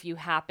 Like if you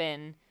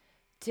happen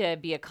to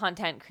be a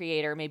content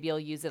creator, maybe you'll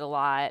use it a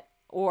lot.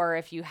 Or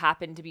if you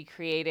happen to be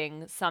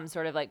creating some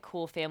sort of like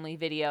cool family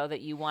video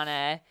that you want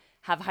to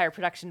have higher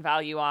production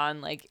value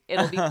on, like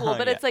it'll be cool.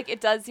 But Yeah. it's like,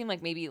 it does seem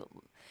like maybe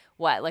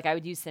like I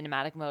would use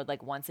cinematic mode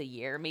like once a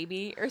year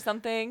maybe or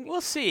something.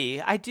 We'll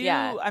see. I do.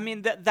 Yeah. I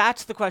mean,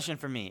 that's the question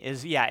for me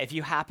is, if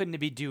you happen to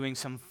be doing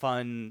some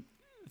fun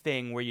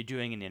thing where you're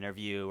doing an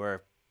interview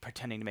or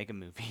pretending to make a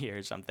movie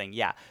or something,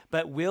 yeah.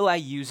 But will I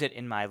use it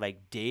in my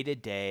like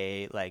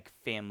day-to-day like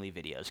family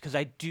videos? Because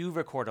I do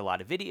record a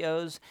lot of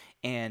videos,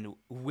 and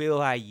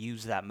will I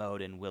use that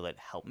mode and will it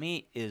help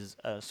me is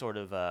a sort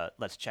of a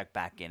let's check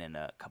back in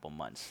a couple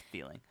months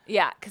feeling.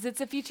 Yeah, because it's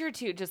a feature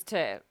too,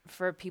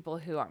 for people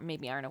who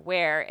maybe aren't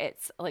aware,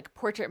 it's like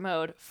portrait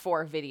mode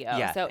for video.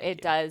 Yeah, So thank it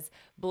you. does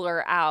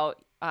blur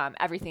out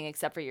everything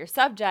except for your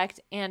subject,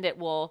 and it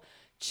will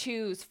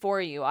choose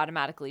for you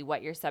automatically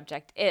what your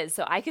subject is.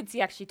 So I could see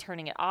actually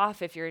turning it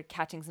off if you're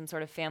catching some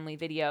sort of family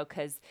video,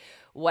 because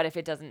what if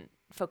it doesn't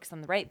focus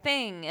on the right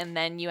thing and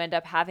then you end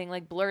up having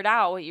like blurred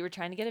out what you were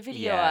trying to get a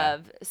video Yeah.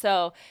 of.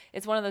 So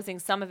it's one of those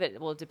things, some of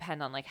it will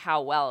depend on like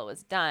how well it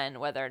was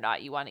done, whether or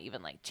not you want to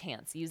even like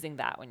chance using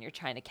that when you're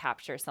trying to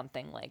capture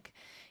something like,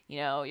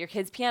 your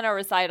kid's piano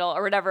recital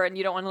or whatever, and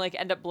you don't want to like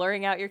end up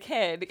blurring out your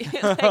kid.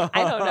 Like,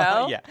 I don't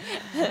know.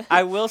 Yeah.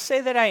 I will say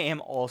that I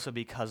am also,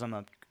 because I'm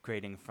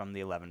upgrading from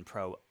the 11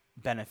 Pro,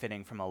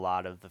 benefiting from a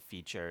lot of the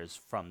features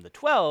from the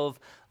 12,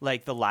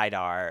 like the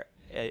LiDAR.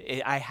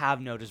 I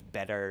have noticed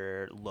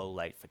better low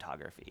light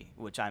photography,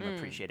 which I'm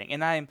appreciating.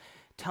 And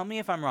tell me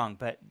if I'm wrong,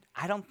 but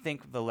I don't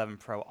think the 11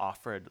 Pro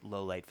offered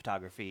low light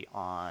photography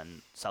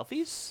on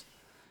selfies.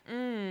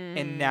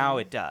 And now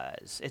it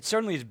does. It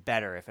certainly is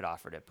better if it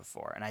offered it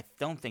before, and I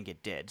don't think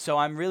it did. So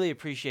I'm really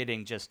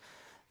appreciating just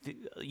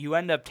you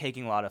end up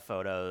taking a lot of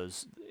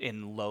photos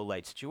in low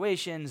light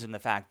situations, and the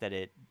fact that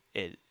it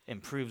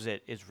improves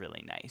it is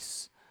really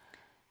nice.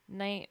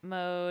 Night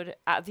mode.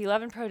 The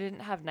 11 Pro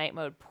didn't have night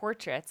mode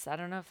portraits. I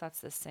don't know if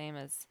that's the same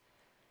as.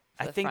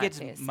 I the think it's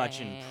front-facing.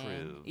 much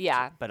improved.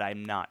 Yeah. But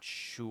I'm not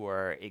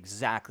sure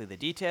exactly the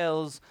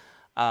details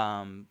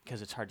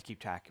because it's hard to keep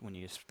track when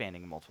you're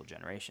spanning multiple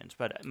generations.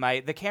 But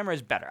the camera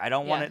is better. I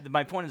don't want to.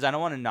 My point is, I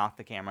don't want to knock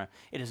the camera.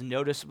 It is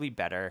noticeably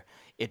better.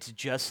 It's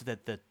just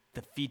that the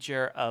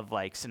feature of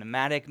like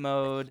cinematic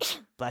mode,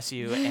 bless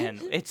you,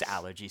 and it's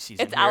allergy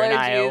season It's here in allergies.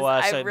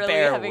 Iowa, I'm so really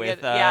bear having with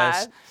it-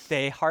 us. yeah.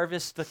 They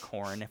harvest the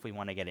corn, if we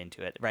want to get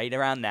into it, right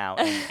around now,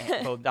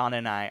 and both Donna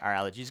and I, our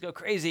allergies go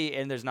crazy,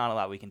 and there's not a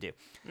lot we can do.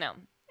 No.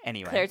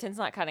 Anyway. Claritin's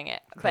not cutting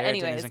it. But Claritin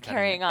anyways, isn't cutting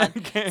carrying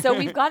it. on. So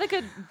we've got a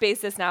good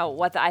basis now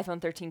what the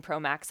iPhone 13 Pro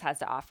Max has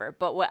to offer.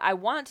 But what I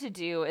want to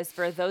do is,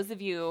 for those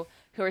of you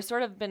who are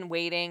sort of been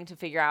waiting to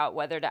figure out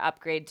whether to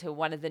upgrade to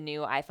one of the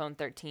new iPhone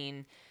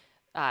 13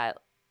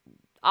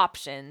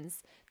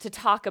 options, to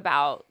talk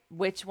about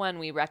which one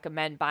we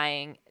recommend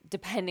buying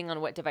depending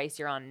on what device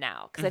you're on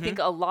now. Because I think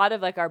a lot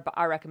of like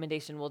our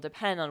recommendation will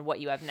depend on what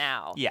you have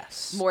now.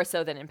 Yes. More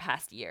so than in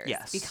past years.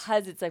 Yes.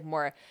 Because it's like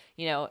more,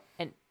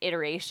 an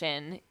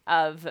iteration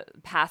of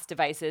past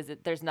devices.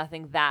 There's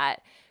nothing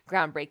that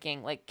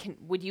groundbreaking. Like,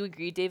 would you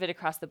agree, David,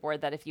 across the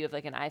board, that if you have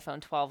like an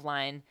iPhone 12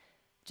 line,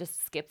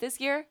 just skip this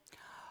year?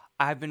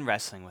 I've been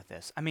wrestling with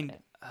this. I mean,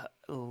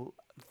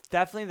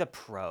 Definitely the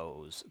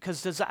pros.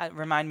 Because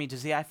remind me,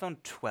 does the iPhone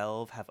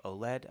 12 have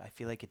OLED? I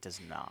feel like it does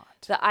not.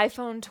 The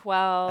iPhone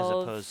As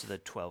opposed to 12. the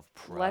 12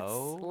 Let's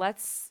Pro.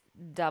 let's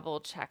double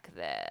check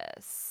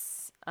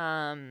this.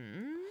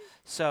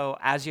 So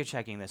as you're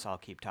checking this, I'll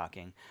keep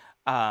talking.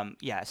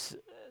 Yes.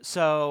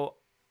 So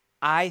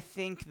I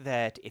think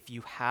that if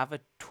you have a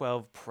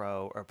 12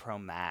 Pro or Pro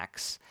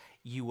Max,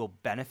 you will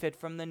benefit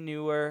from the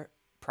newer,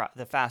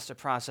 the faster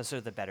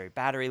processor, the better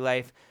battery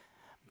life.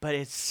 But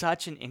it's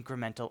such an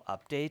incremental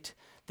update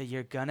that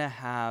you're gonna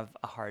have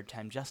a hard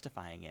time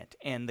justifying it.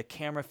 And the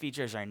camera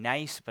features are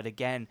nice, but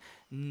again,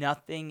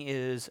 nothing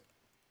is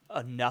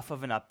enough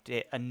of an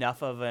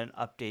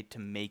update to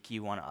make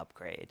you want to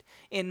upgrade.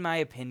 In my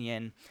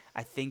opinion,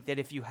 I think that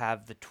if you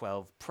have the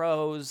 12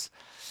 Pros,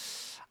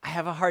 I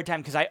have a hard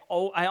time because I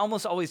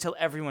almost always tell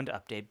everyone to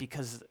update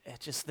because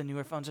it's just the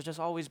newer phones are just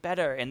always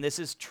better, and this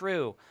is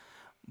true.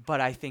 But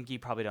I think you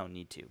probably don't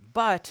need to.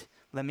 But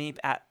let me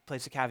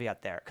place a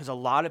caveat there because a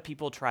lot of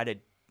people try to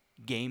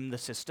game the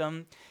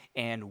system,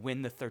 and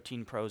when the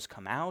 13 Pros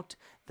come out,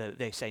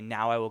 they say,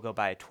 now I will go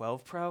buy a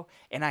 12 Pro,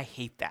 and I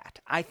hate that.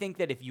 I think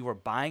that if you are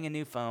buying a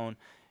new phone,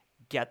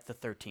 get the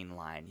 13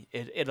 line.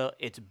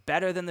 It's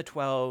better than the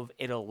 12.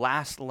 It'll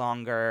last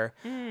longer.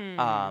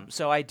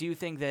 So I do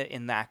think that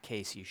in that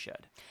case, you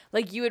should.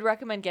 Like you would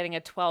recommend getting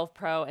a 12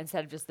 Pro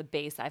instead of just the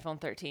base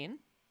iPhone 13?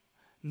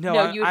 No,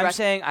 No, you would I'm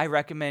saying I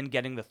recommend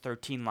getting the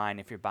 13 line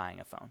if you're buying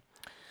a phone,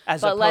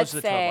 as But opposed let's to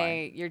the 12 line.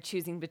 say you're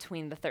choosing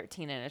between the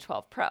 13 and a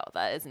 12 Pro.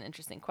 That is an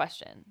interesting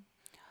question.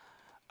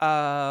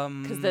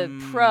 Because the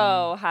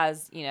Pro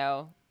has,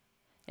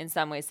 in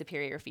some ways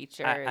superior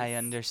features. I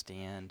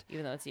understand.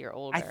 Even though it's a year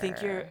older. I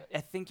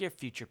think you're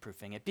future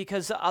proofing it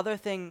because the other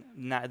thing,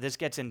 now this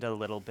gets into a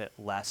little bit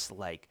less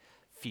like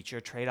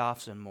feature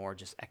trade-offs and more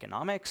just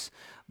economics,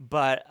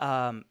 but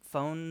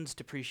phones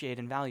depreciate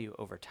in value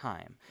over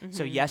time.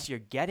 So yes, you're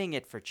getting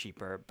it for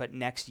cheaper, but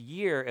next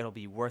year it'll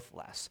be worth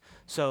less.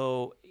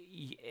 So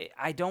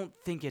I don't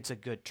think it's a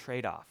good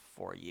trade-off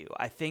for you.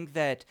 I think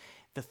that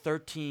the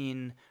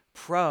 13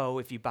 Pro,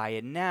 if you buy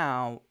it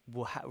now,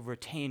 will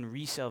retain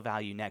resale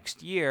value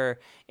next year,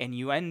 and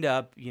you end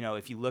up,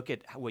 if you look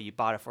at what you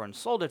bought it for and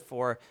sold it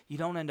for, you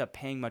don't end up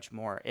paying much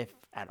more, if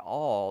at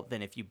all,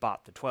 than if you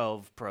bought the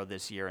 12 Pro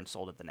this year and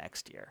sold it the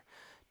next year.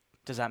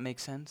 Does that make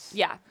sense?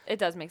 Yeah, it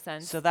does make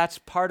sense. So that's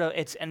part of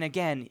it. And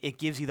again, it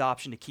gives you the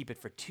option to keep it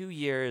for 2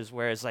 years,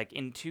 whereas like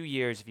in 2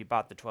 years, if you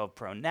bought the 12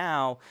 Pro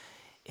now,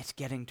 it's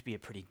getting to be a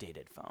pretty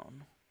dated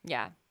phone.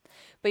 Yeah.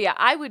 But yeah,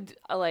 I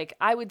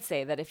would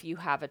say that if you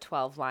have a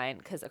 12 line,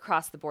 because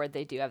across the board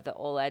they do have the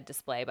OLED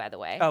display, by the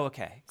way. Oh,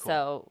 okay. Cool.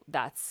 So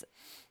that's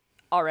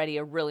already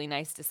a really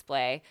nice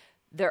display.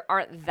 There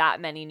aren't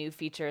that many new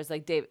features.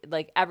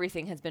 Like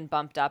everything has been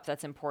bumped up.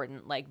 That's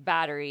important, like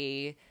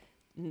battery,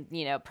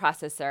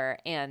 processor,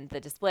 and the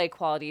display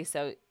quality.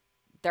 So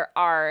there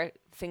are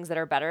things that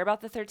are better about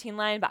the 13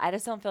 line, but I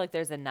just don't feel like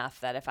there's enough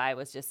that if I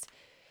was just,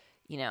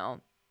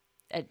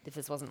 if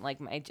this wasn't like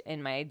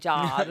my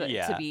job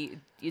to be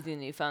using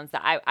the new phones,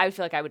 that I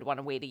feel like I would want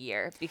to wait a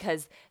year,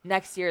 because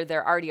next year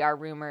there already are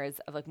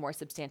rumors of like more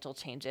substantial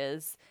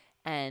changes.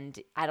 And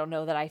I don't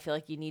know that I feel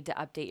like you need to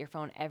update your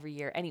phone every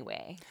year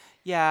anyway.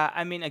 Yeah,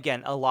 I mean,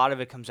 again, a lot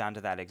of it comes down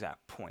to that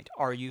exact point.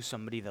 Are you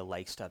somebody that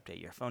likes to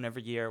update your phone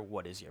every year?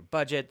 What is your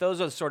budget? Those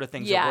are the sort of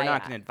things that we're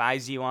not going to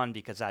advise you on,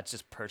 because that's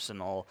just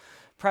personal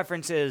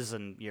preferences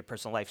and your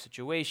personal life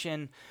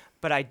situation.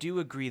 But I do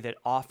agree that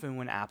often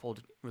when Apple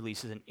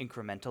releases an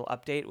incremental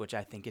update, which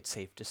I think it's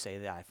safe to say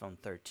the iPhone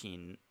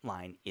 13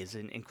 line is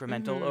an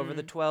incremental over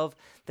the 12,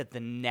 that the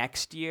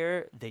next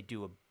year they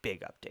do a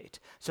big update.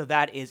 So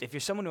that is, if you're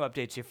someone who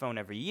updates your phone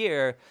every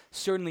year,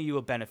 certainly you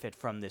will benefit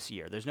from this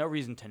year. There's no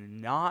reason to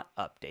not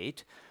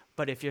update.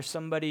 But if you're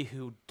somebody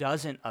who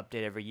doesn't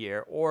update every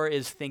year, or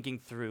is thinking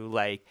through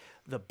like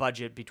the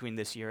budget between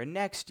this year and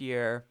next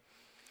year,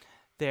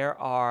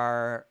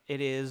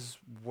 it is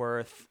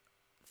worth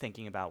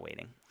thinking about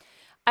waiting.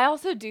 I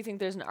also do think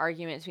there's an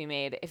argument to be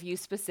made if you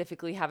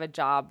specifically have a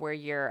job where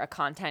you're a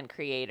content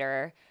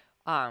creator,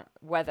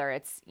 whether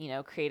it's,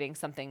 creating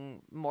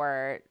something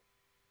more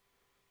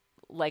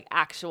like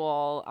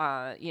actual,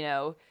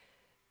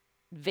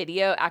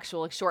 video,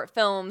 actual like short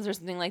films or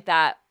something like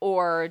that,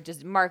 or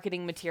just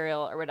marketing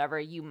material or whatever,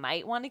 you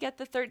might want to get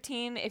the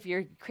 13 if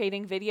you're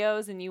creating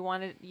videos and you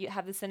want to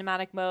have the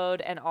cinematic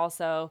mode, and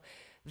also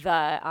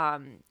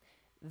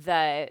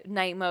the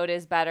night mode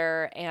is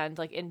better, and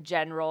like in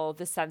general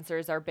the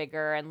sensors are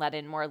bigger and let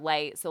in more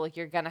light, so like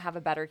you're gonna have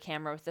a better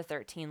camera with the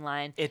 13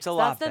 line. It's a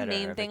lot better. That's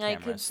the main thing I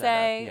could setup,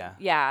 say.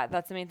 Yeah,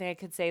 that's the main thing I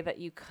could say, that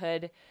you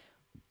could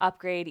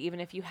upgrade even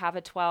if you have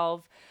a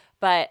 12.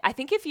 But I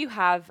think if you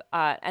have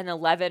an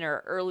 11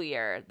 or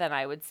earlier, then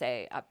I would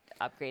say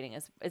upgrading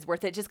is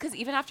worth it, just because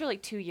even after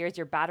like 2 years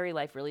your battery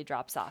life really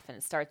drops off and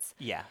it starts.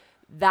 Yeah.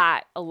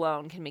 That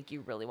alone can make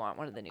you really want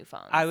one of the new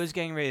phones. I was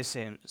getting ready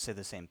to say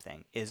the same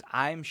thing.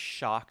 I'm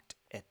shocked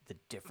at the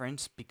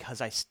difference, because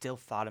I still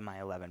thought of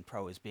my 11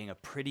 Pro as being a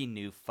pretty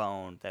new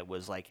phone that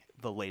was like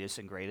the latest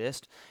and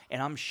greatest.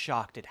 And I'm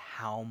shocked at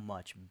how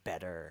much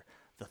better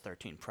the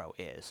 13 Pro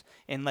is.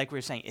 And like we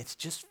were saying, it's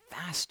just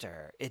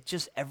faster. It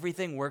just,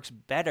 everything works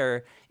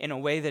better in a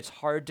way that's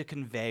hard to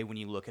convey when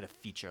you look at a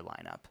feature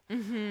lineup.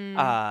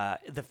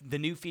 The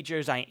new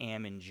features I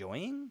am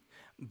enjoying,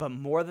 but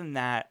more than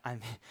that,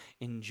 I'm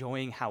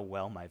enjoying how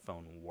well my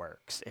phone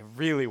works. It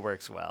really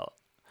works well.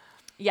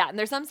 Yeah, and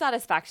there's some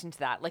satisfaction to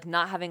that, like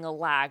not having a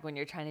lag when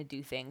you're trying to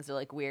do things or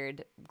like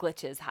weird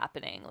glitches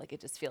happening. Like it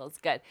just feels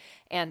good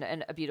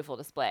and a beautiful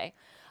display.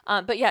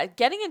 But yeah,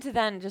 getting into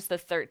then just the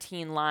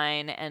 13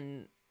 line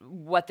and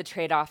what the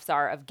trade-offs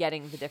are of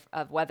getting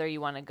of whether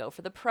you want to go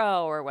for the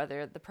Pro or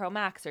whether the Pro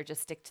Max or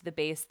just stick to the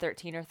base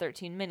 13 or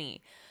 13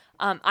 mini.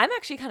 I'm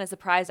actually kind of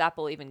surprised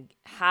Apple even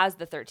has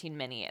the 13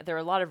 mini. There were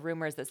a lot of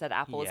rumors that said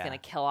Apple was going to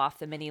kill off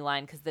the mini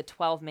line because the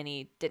 12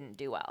 mini didn't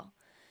do well.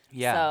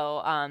 Yeah.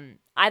 So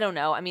I don't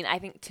know. I mean, I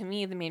think to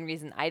me the main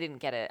reason I didn't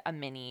get a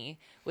mini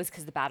was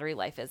because the battery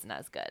life isn't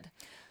as good.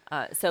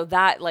 So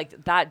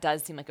that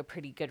does seem like a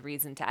pretty good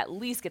reason to at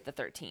least get the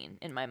 13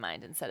 in my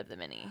mind instead of the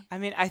mini. I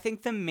mean, I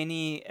think the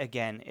mini,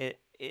 again,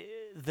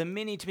 the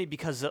mini to me,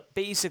 because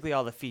basically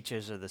all the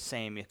features are the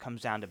same, it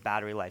comes down to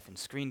battery life and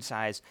screen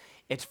size.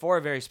 It's for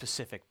a very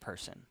specific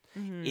person.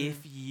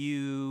 If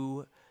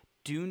you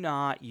do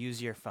not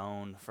use your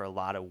phone for a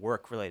lot of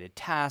work-related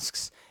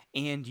tasks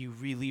and you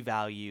really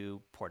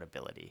value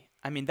portability.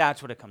 I mean,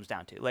 that's what it comes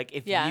down to. Like,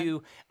 if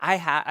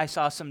I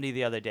saw somebody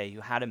the other day who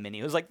had a mini.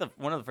 It was like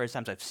one of the first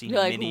times I've seen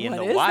a mini in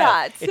a while.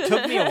 That? It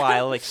took me a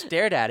while, like,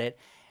 stared at it.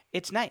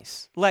 It's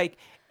nice. Like,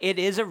 it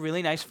is a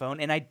really nice phone,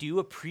 and I do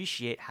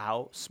appreciate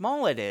how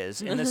small it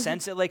is in the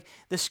sense that, like,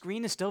 the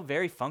screen is still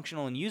very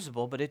functional and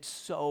usable, but it's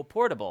so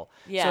portable.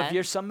 Yeah. So if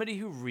you're somebody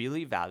who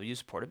really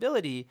values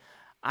portability,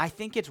 I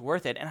think it's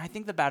worth it, and I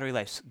think the battery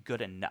life's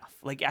good enough.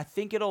 Like, I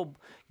think it'll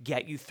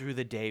get you through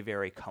the day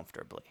very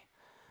comfortably.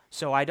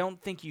 So I don't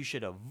think you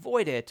should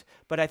avoid it,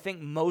 but I think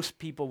most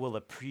people will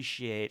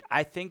appreciate.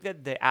 I think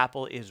that the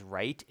Apple is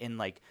right in,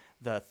 like,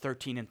 the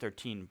 13 and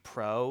 13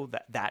 Pro,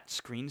 that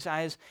screen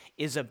size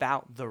is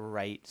about the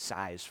right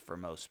size for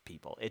most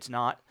people. It's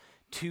not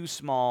too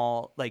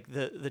small. Like,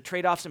 the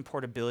trade-offs in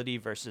portability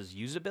versus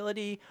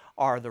usability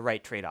are the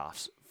right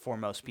trade-offs for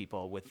most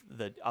people with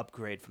the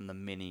upgrade from the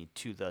mini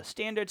to the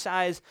standard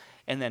size.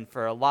 And then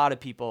for a lot of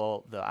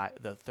people,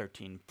 the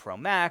 13 Pro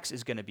Max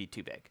is going to be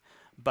too big.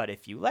 But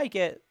if you like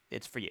it,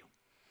 it's for you.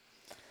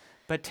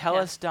 But tell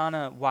us,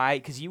 Donna, why,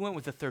 because you went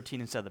with the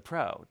 13 instead of the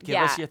Pro. Give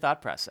us your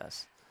thought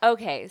process.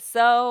 Okay,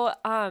 so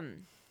I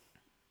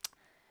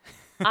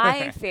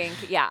think,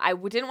 I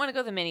didn't want to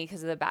go the mini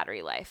because of the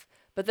battery life.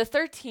 But the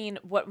 13,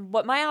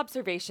 what my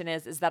observation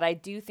is that I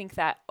do think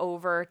that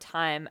over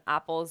time,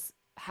 Apple's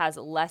has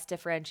less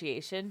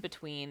differentiation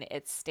between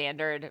its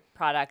standard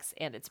products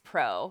and its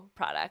Pro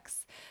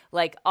products.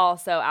 Like,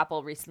 also,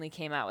 Apple recently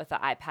came out with the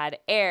iPad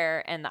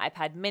Air and the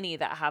iPad Mini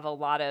that have a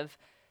lot of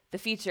the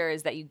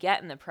features that you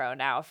get in the Pro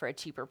now for a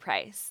cheaper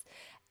price.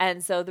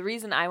 And so the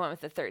reason I went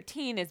with the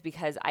 13 is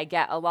because I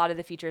get a lot of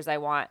the features I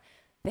want.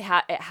 It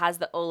has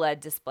the OLED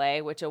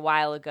display, which a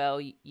while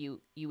ago you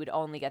would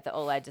only get the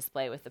OLED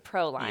display with the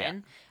Pro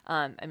line.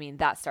 Yeah. I mean,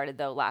 that started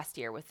though last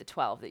year with the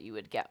 12 that you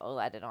would get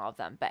OLED in all of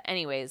them. But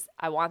anyways,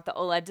 I want the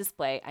OLED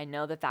display. I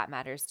know that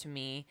matters to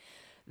me.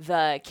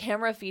 The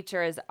camera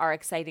features are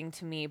exciting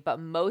to me, but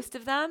most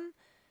of them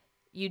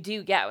you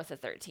do get with the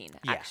 13,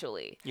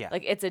 actually. Yeah.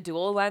 Like, it's a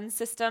dual lens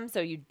system,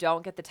 so you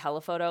don't get the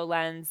telephoto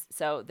lens.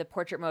 So the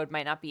portrait mode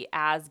might not be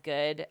as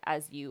good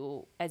as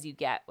you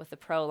get with the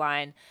Pro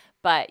line,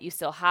 but you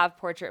still have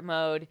portrait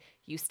mode.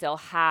 You still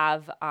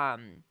have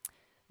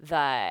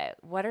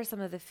what are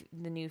some of the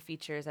new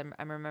features?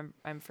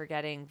 I'm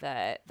forgetting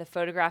the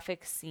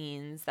photographic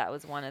scenes. That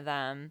was one of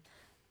them,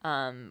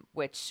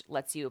 which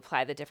lets you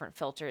apply the different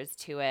filters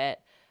to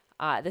it.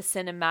 The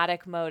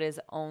cinematic mode is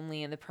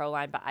only in the Pro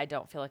line, but I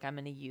don't feel like I'm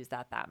going to use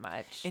that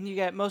much. And you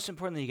get, most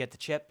importantly, you get the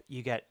chip.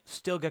 You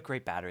still get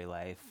great battery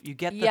life. You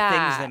get the things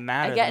that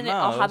matter the most.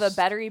 I'll have a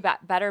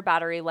better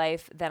battery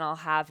life than I'll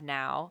have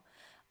now.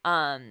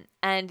 And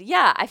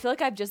I feel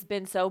like I've just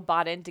been so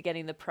bought into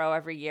getting the Pro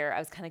every year. I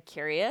was kind of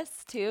curious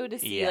too to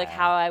see like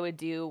how I would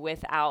do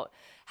without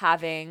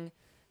having,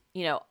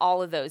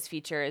 all of those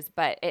features.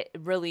 But it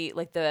really,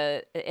 like,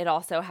 it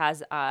also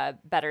has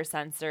better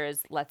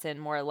sensors, lets in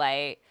more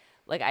light.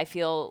 Like, I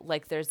feel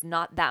like there's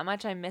not that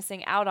much I'm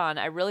missing out on.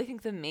 I really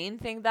think the main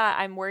thing that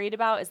I'm worried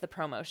about is the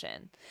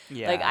promotion.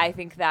 Yeah. Like, I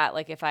think that,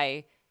 like, if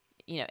I,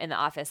 in the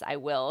office, I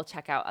will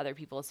check out other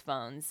people's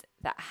phones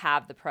that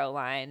have the Pro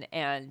line,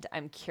 and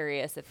I'm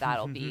curious if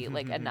that'll be,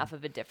 like, enough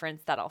of a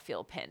difference that I'll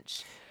feel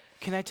pinched.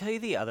 Can I tell you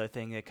the other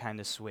thing that kind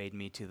of swayed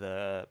me to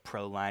the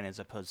Pro line as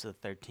opposed to the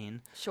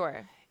 13?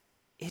 Sure.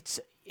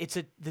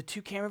 The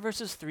 2-camera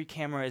versus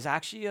 3-camera is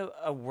actually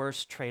a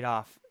worse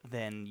trade-off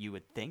than you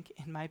would think,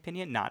 in my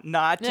opinion. Not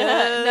no,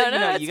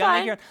 it's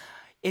fine.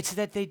 It's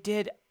that they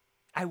did.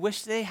 I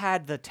wish they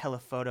had the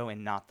telephoto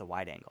and not the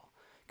wide angle,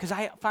 because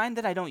I find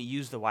that I don't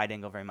use the wide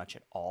angle very much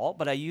at all,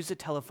 but I use the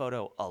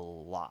telephoto a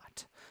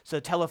lot. So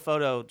the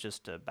telephoto,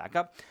 just to back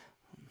up,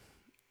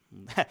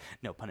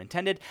 no pun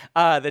intended,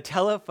 the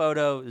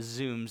telephoto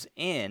zooms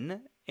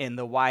in And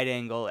the wide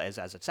angle is,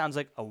 as it sounds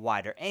like, a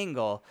wider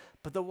angle,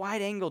 but the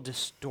wide angle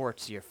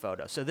distorts your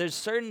photo. So there's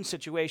certain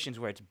situations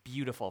where it's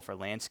beautiful for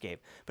landscape,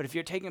 but if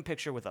you're taking a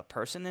picture with a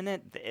person in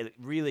it, it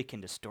really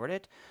can distort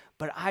it.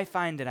 But I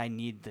find that I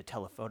need the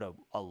telephoto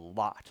a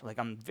lot. Like,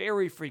 I'm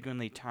very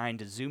frequently trying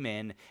to zoom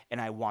in, and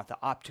I want the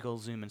optical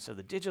zoom instead of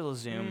the digital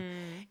zoom.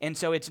 And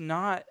so it's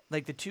not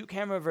like the 2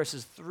 camera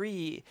versus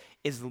 3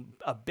 is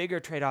a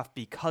bigger trade-off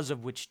because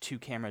of which 2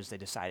 cameras they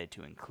decided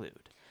to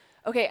include.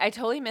 Okay, I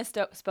totally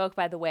misspoke,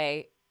 by the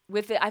way.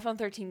 With the iPhone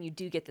 13, you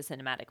do get the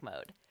cinematic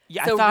mode.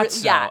 Yeah, I thought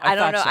so. Yeah, I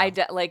don't know.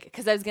 So.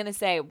 Because I was going to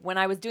say, when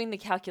I was doing the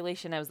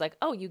calculation, I was like,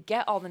 oh, you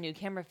get all the new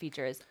camera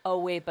features. Oh,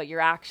 wait, but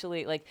you're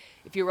actually, like,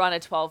 if you run a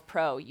 12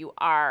 Pro, you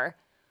are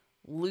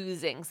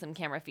losing some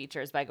camera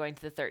features by going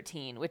to the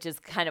 13, which is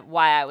kind of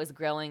why I was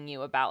grilling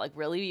you about, like,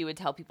 really, you would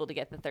tell people to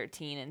get the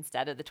 13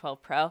 instead of the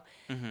 12 Pro.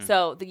 Mm-hmm.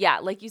 So, yeah,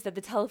 like you said,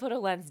 the telephoto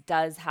lens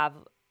does have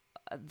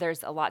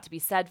there's a lot to be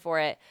said for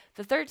it.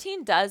 The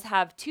 13 does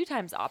have 2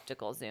 times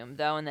optical zoom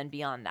though, and then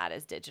beyond that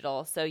is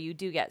digital. So you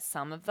do get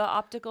some of the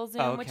optical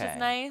zoom, which is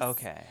nice.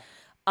 Okay.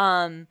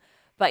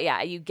 But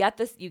yeah, you get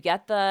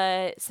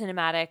the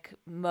cinematic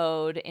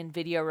mode in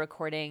video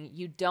recording.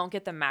 You don't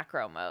get the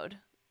macro mode.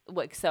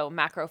 Like, so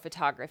macro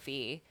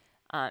photography,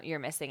 you're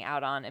missing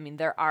out on. I mean,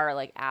 there are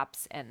like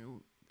apps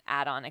and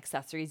add-on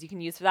accessories you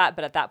can use for that,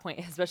 but at that point,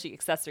 especially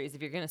accessories,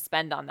 if you're going to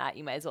spend on that,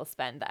 you might as well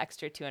spend the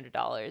extra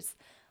 $200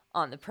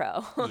 on the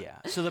Pro. Yeah.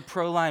 So the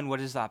Pro line, what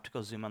is the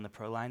optical zoom on the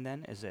Pro line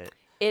then? Is it?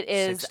 It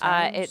is. 6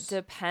 times? It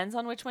depends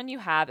on which one you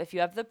have. If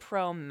you have the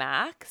Pro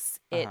Max,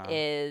 it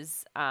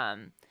is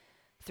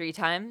 3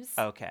 times.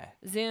 Okay.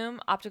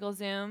 Zoom, optical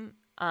zoom.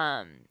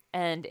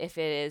 And if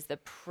it is the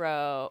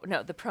Pro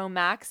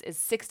Max is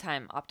 6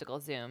 time optical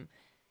zoom.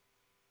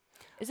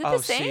 Is it the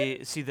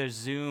same? See, there's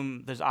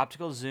zoom, there's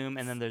optical zoom,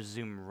 and then there's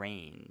zoom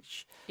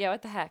range. Yeah.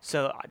 What the heck?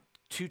 So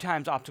 2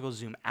 times optical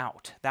zoom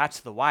out.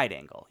 That's the wide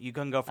angle. You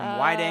can go from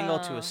wide angle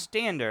to a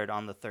standard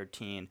on the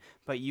 13,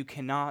 but you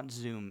cannot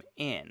zoom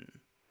in.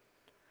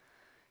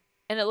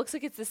 And it looks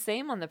like it's the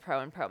same on the Pro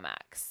and Pro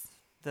Max.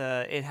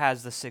 It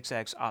has the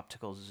 6x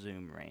optical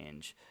zoom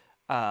range.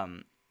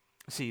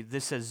 See,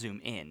 this says zoom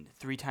in,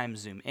 3 times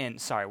zoom in.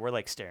 Sorry, we're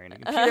like staring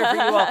at a computer for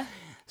you all.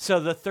 So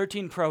the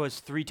 13 Pro is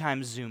 3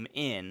 times zoom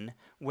in,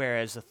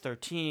 whereas the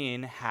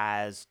 13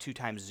 has 2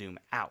 times zoom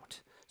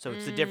out. So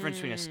it's the difference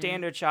between a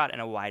standard shot and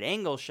a wide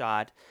angle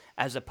shot,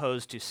 as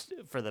opposed to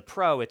for the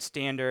Pro, it's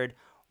standard,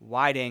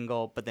 wide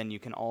angle, but then you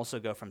can also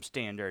go from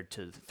standard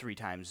to 3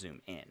 times zoom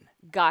in.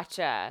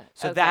 Gotcha.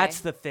 So that's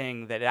the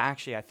thing that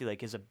actually I feel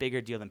like is a bigger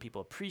deal than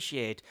people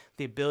appreciate.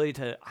 The ability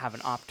to have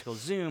an optical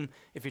zoom.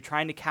 If you're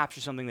trying to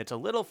capture something that's a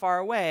little far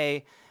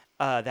away,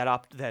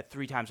 that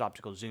 3 times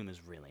optical zoom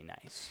is really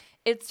nice.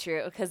 It's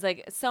true, because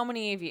like so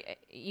many of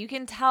you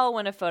can tell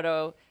when a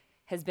photo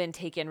has been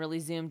taken really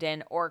zoomed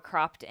in or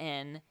cropped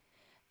in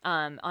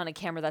on a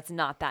camera that's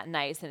not that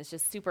nice, and it's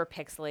just super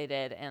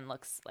pixelated and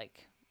looks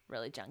like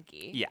really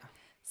junky. Yeah.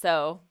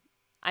 So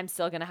I'm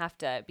still going to have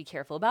to be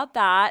careful about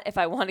that. If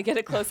I want to get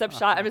a close-up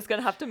shot, I'm just going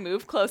to have to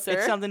move closer.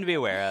 It's something to be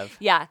aware of.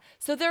 Yeah.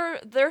 So there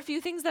are a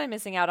few things that I'm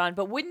missing out on,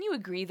 but wouldn't you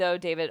agree though,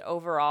 David,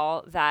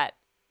 overall that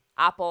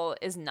Apple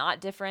is not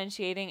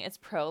differentiating its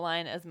Pro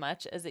line as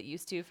much as it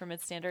used to from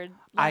its standard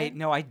line?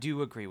 I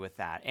do agree with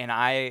that. And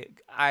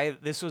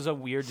this was a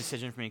weird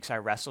decision for me because I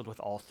wrestled with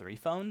all 3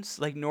 phones.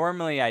 Like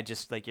normally I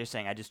just, like you're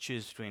saying, I just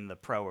choose between the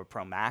Pro or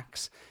Pro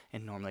Max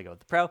and normally go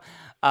with the Pro.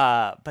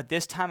 But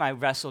this time I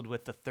wrestled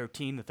with the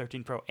 13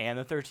 Pro and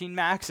the 13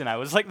 Max. And I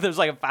was like, there's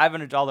like a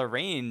 $500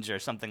 range or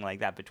something like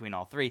that between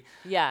all 3.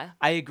 Yeah.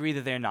 I agree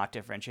that they're not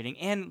differentiating.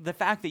 And the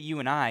fact that you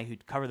and I, who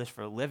cover this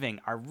for a living,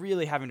 are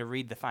really having to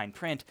read the fine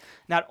print.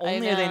 Not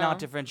only are they not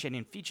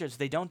differentiating features,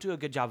 they don't do a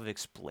good job of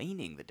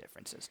explaining the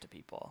differences to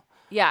people.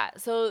 Yeah.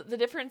 So the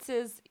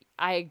differences,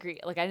 I agree.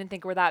 Like I didn't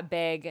think were that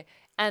big,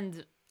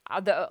 and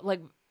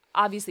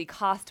obviously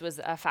cost was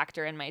a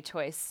factor in my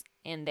choice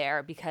in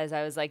there because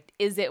I was like,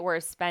 is it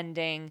worth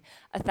spending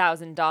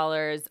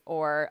 $1,000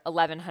 or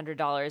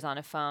 $1,100 on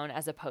a phone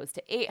as opposed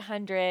to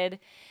 $800?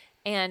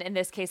 And in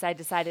this case, I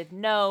decided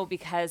no,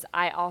 because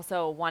I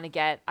also want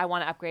to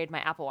upgrade my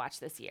Apple Watch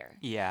this year.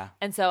 Yeah.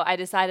 And so I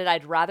decided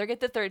I'd rather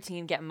get the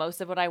 13, get most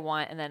of what I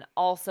want, and then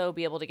also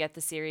be able to get the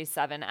Series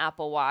 7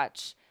 Apple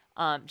Watch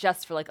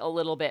just for like a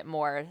little bit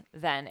more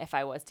than if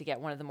I was to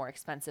get one of the more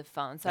expensive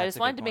phones. So I just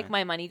wanted to make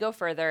my money go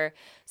further.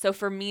 So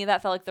for me,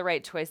 that felt like the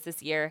right choice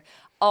this year.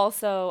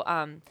 Also,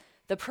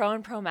 the Pro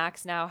and Pro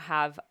Max now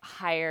have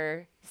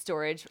higher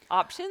storage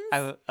options.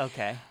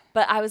 Okay.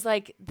 But I was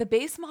like, the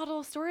base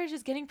model storage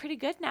is getting pretty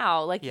good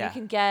now. Like you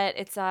can get,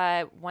 it's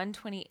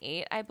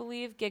 128, I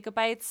believe,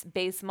 gigabytes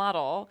base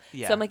model.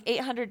 Yeah. So I'm like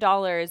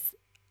 $800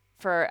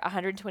 for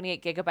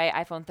 128 gigabyte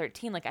iPhone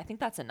 13. Like I think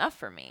that's enough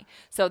for me.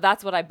 So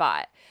that's what I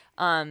bought.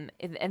 And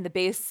the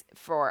base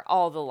for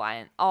all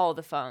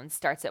the phones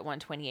starts at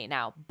 128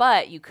 now.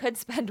 But you could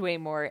spend way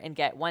more and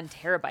get 1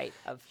 terabyte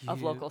of You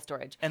local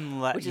storage,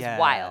 which is yeah,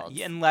 wild.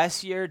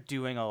 unless you're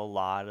doing a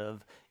lot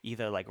of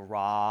either like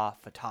raw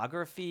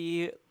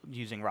photography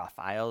using raw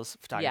files,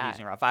 photography Yeah,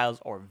 using raw files,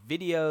 or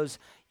videos,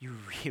 you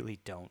really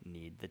don't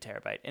need the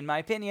terabyte. In my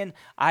opinion,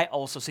 I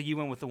also so you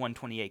went with the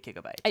 128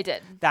 gigabyte. I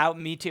did. That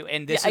me too.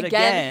 And Yeah, this is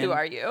again, who again,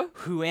 are you?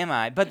 who am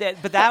I? But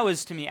that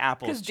was to me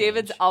Apple's Because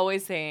David's change.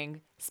 always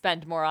saying,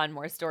 spend more on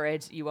more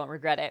storage. You won't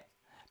regret it.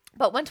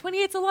 But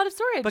 128 is a lot of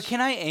storage. But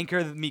can I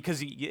anchor me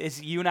because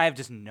you and I have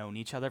just known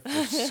each other for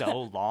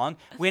so long?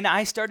 When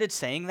I started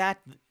saying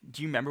that,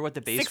 do you remember what the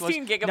base was?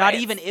 16 gigabytes. Not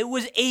even. It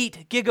was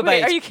 8 gigabytes.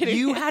 Wait, are you kidding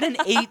You me? had an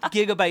 8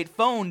 gigabyte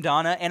phone,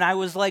 Donna, and I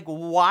was like,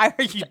 "Why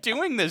are you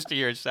doing this to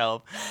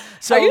yourself?"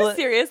 So Are you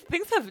serious?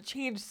 Things have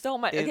changed so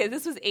much. It- Okay,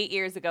 this was 8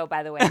 years ago,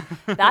 by the way.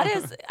 That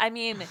is, I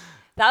mean,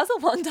 that was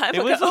a long time It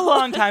ago. was a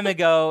long time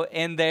ago,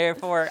 and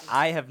therefore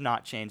I have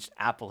not changed.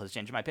 Apple has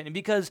changed, in my opinion,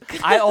 because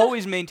I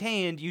always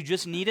maintained you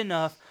just need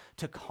enough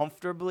to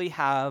comfortably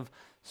have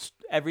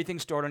everything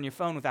stored on your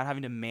phone without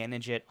having to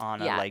manage it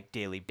on a Yeah. like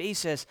daily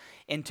basis.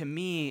 And to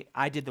me,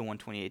 I did the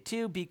 128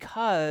 too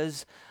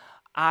because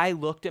I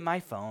looked at my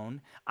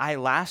phone. I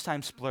last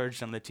time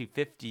splurged on the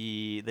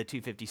 250, the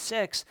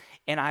 256,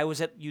 and I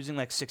was at using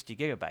like 60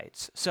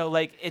 gigabytes. So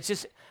like it's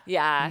just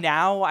Yeah.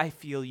 now I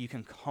feel you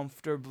can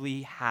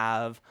comfortably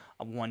have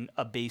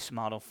a base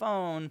model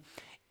phone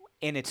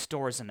and it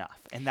stores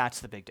enough, and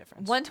that's the big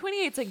difference.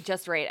 128 is like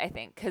just right, I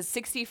think, because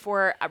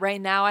 64. Right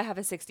now, I have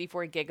a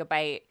 64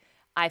 gigabyte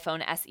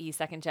iPhone SE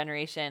second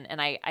generation,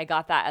 and I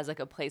got that as like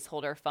a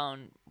placeholder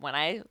phone when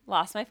I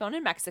lost my phone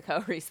in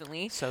Mexico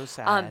recently. So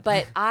sad.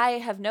 But I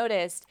have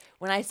noticed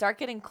when I start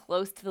getting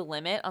close to the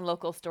limit on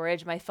local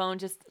storage, my phone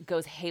just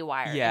goes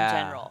haywire Yeah,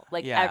 in general.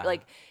 Like yeah.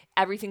 like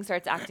everything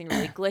starts acting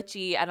really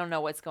glitchy. I don't know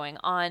what's going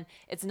on.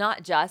 It's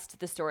not just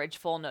the storage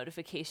full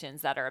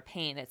notifications that are a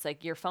pain. It's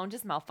like your phone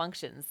just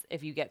malfunctions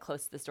if you get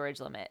close to the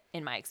storage limit,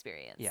 in my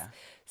experience. Yeah.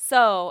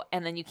 So,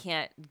 and then you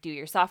can't do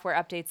your software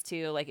updates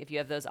too. Like if you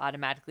have those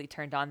automatically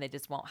turned on, they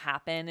just won't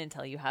happen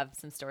until you have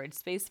some storage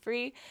space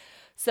free.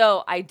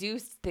 So I do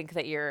think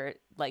that your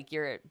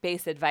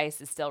base advice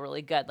is still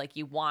really good. Like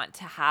you want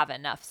to have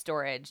enough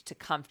storage to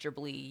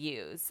comfortably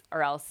use,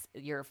 or else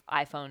your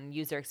iPhone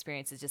user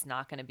experience is just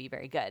not going to be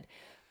very good.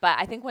 But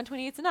I think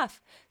 128 is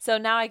enough. So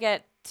now I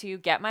get to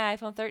get my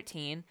iPhone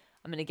 13.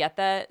 I'm going to get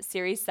the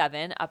Series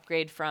 7,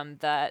 upgrade from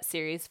the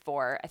Series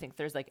 4. I think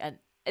there's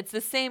it's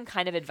the same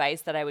kind of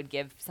advice that I would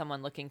give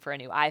someone looking for a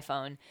new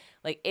iPhone.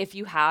 Like if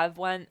you have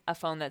a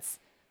phone that's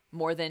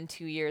more than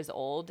 2 years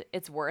old,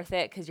 it's worth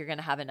it because you're going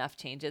to have enough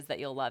changes that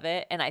you'll love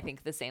it. And I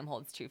think the same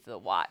holds true for the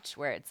watch,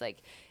 where it's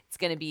like it's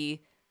going to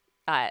be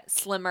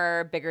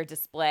slimmer, bigger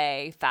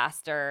display,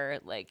 faster.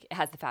 Like it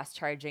has the fast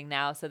charging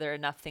now, so there are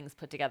enough things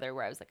put together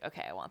where I was like,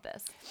 okay, I want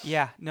this.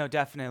 Yeah, no,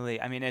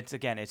 definitely. I mean,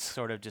 it's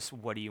sort of just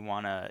what do you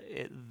want to.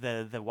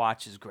 The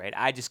watch is great.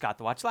 I just got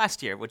the watch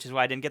last year, which is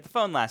why I didn't get the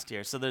phone last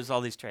year. So there's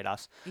all these trade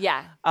offs.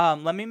 Yeah.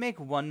 Let me make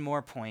one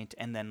more point,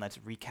 and then let's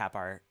recap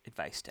our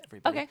advice to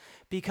everybody. Okay.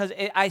 Because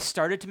I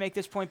started to make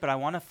this point, but I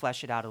want to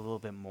flesh it out a little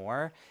bit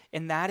more,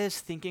 and that is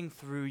thinking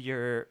through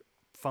your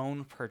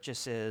phone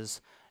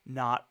purchases,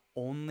 not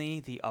only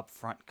the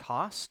upfront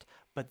cost,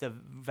 but the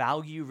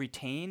value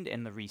retained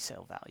and the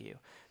resale value.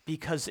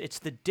 Because it's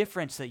the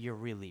difference that you're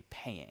really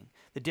paying.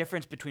 The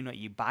difference between what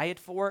you buy it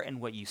for and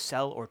what you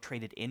sell or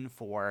trade it in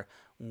for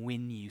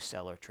when you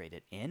sell or trade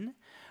it in.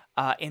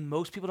 And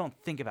most people don't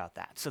think about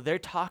that. So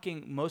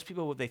most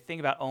people, they think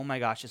about, oh my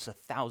gosh, it's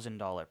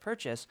 $1,000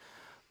 purchase.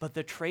 But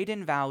the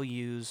trade-in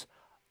values,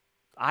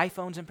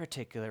 iPhones in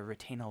particular,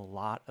 retain a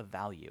lot of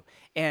value.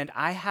 And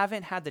I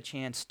haven't had the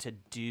chance to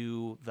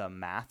do the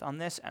math on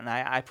this. And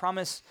I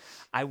promise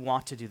I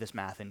want to do this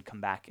math and come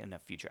back in a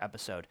future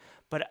episode.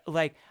 But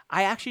like,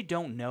 I actually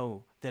don't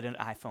know that an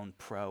iPhone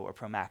Pro or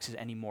Pro Max is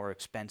any more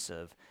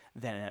expensive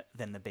than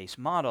the base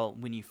model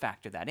when you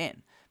factor that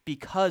in,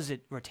 because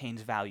it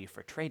retains value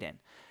for trade-in.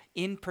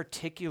 In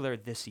particular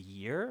this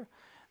year,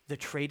 the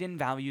trade-in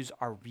values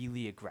are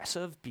really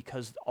aggressive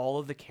because all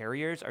of the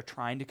carriers are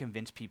trying to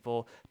convince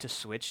people to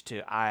switch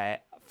to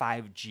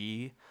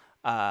 5G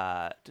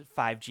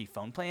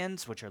phone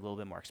plans, which are a little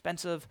bit more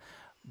expensive.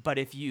 But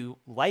if you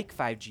like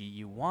 5G,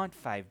 you want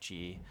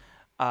 5G,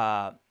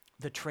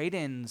 the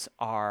trade-ins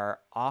are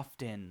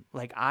often,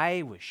 like,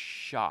 I was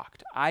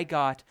shocked. I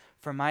got,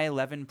 for my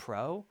 11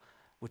 Pro,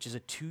 which is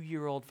a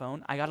 2-year-old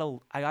phone, I got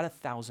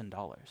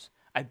 $1,000.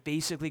 I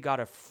basically got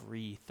a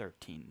free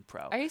 13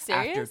 Pro. Are you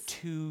serious? After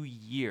 2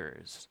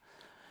 years.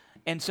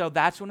 And so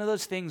that's one of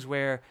those things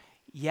where,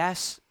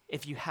 yes,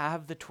 if you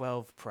have the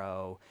 12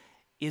 Pro,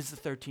 is the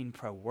 13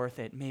 Pro worth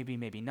it? Maybe,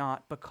 maybe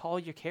not. But call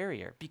your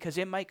carrier because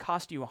it might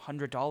cost you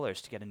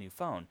 $100 to get a new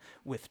phone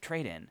with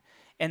trade-in.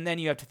 And then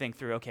you have to think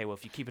through, okay, well,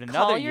 if you keep it another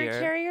Call your year.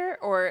 carrier,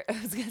 or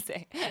I was gonna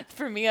say,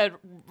 for me, I'd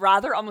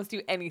rather almost do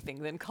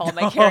anything than call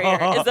my carrier.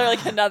 Is there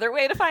like another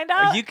way to find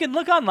out? You can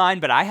look online,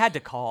 but I had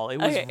to call. It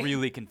was Okay.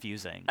 really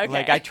confusing. Okay.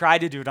 Like I tried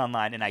to do it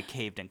online and I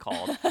caved and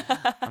called.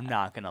 I'm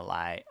not gonna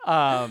lie.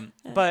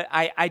 But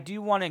I do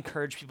want to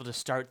encourage people to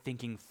start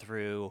thinking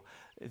through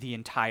the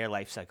entire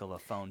life cycle of a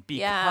phone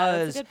Yeah, that's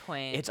because a good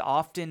point. it's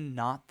often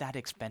not that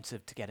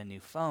expensive to get a new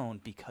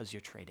phone because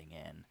you're trading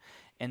in.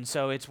 And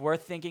so it's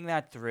worth thinking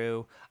that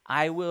through.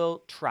 I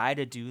will try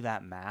to do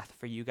that math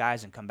for you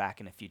guys and come back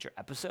in a future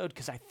episode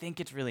because I think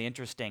it's really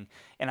interesting.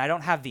 And I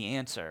don't have the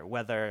answer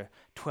whether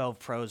 12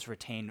 Pros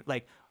retain,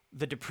 like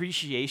the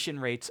depreciation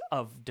rates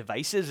of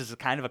devices is a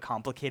kind of a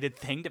complicated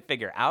thing to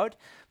figure out.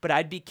 But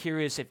I'd be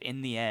curious if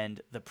in the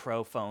end, the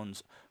Pro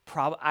phones,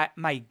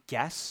 my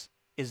guess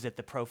is that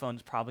the Pro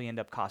phones probably end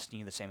up costing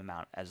you the same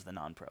amount as the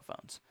non-Pro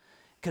phones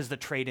because the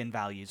trade-in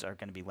values are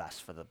going to be less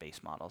for the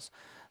base models.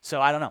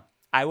 So I don't know.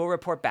 I will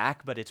report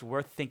back, but it's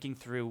worth thinking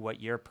through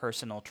what your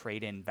personal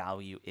trade-in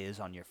value is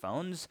on your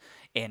phones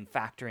and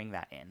factoring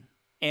that in.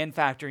 And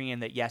factoring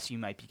in that, yes, you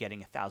might be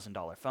getting a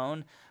 $1,000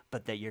 phone,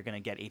 but that you're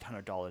going to get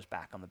 $800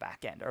 back on the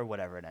back end or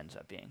whatever it ends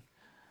up being.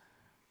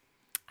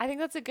 I think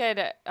that's a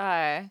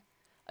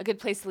good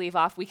place to leave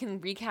off. We can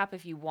recap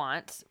if you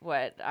want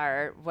what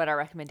our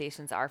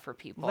recommendations are for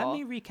people. Let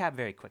me recap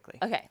very quickly.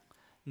 Okay.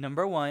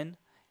 Number one,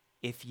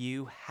 if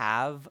you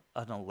have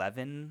an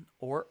 11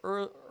 or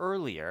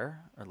earlier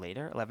or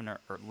later, 11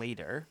 or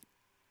later,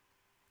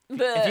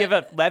 if you have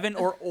an 11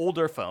 or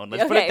older phone,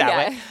 let's put it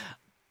that way,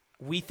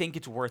 we think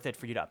it's worth it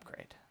for you to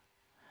upgrade.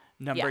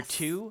 Number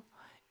two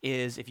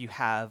is if you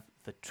have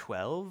the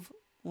 12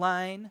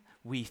 line,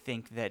 we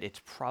think that it's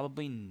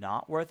probably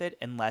not worth it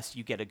unless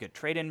you get a good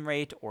trade-in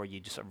rate or you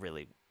just are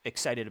really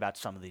excited about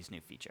some of these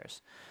new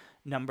features.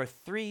 Number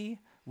three,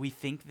 we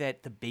think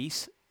that the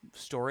base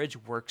storage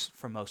works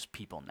for most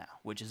people now,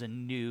 which is a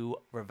new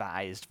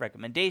revised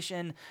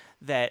recommendation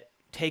that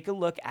take a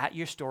look at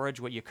your storage,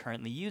 what you're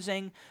currently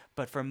using,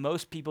 but for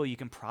most people, you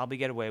can probably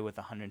get away with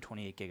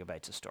 128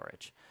 gigabytes of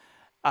storage.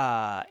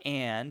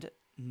 And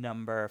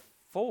number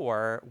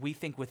four, we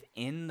think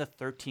within the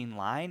 13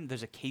 line,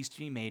 there's a case to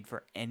be made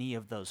for any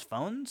of those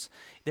phones.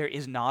 There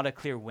is not a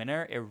clear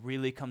winner. It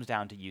really comes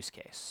down to use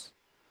case.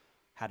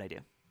 How'd I do?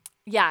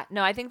 Yeah,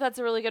 no, I think that's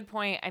a really good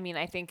point. I mean,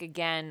 I think,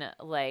 again,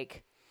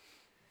 like,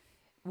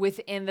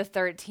 within the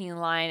 13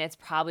 line, it's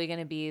probably going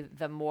to be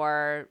the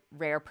more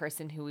rare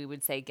person who we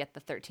would say get the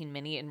 13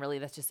 mini. And really,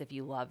 that's just if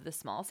you love the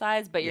small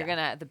size, but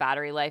the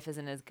battery life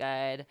isn't as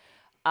good.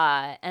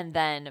 And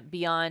then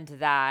beyond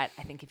that,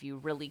 I think if you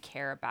really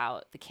care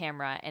about the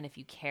camera and if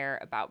you care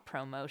about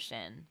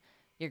ProMotion,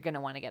 you're going to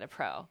want to get a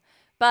Pro.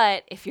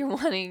 But if you're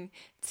wanting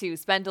to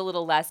spend a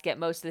little less, get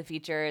most of the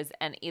features,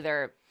 and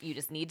either you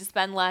just need to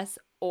spend less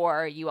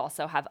or you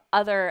also have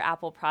other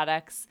Apple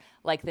products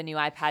like the new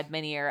iPad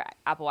mini or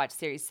Apple Watch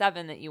Series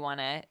 7 that you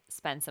want to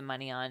spend some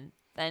money on,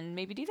 then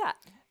maybe do that.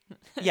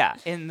 Yeah,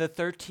 and the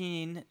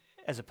 13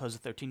 as opposed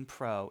to 13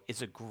 Pro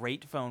is a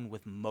great phone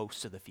with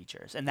most of the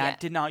features. And that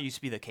did not used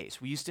to be the case.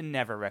 We used to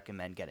never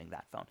recommend getting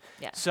that phone.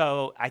 Yeah.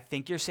 So I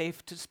think you're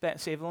safe to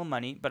save a little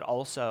money, but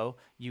also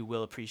you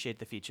will appreciate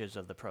the features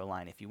of the Pro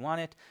line if you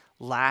want it.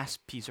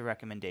 Last piece of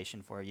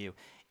recommendation for you.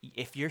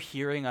 If you're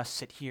hearing us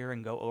sit here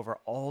and go over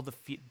all the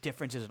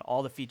differences and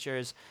all the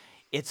features,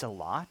 it's a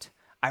lot.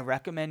 I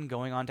recommend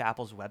going onto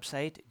Apple's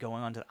website,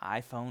 going onto the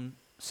iPhone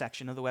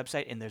section of the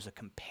website, and there's a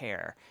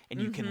compare.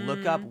 And you can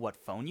look up what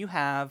phone you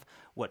have,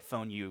 what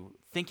phone you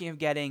thinking of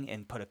getting,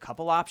 and put a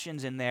couple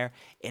options in there,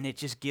 and it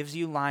just gives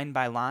you line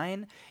by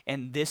line.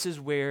 And this is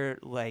where,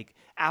 like,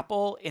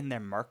 Apple in their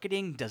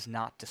marketing does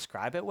not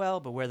describe it well,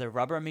 but where the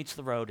rubber meets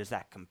the road is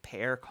that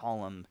compare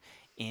column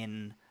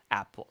in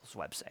Apple's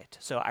website.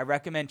 So I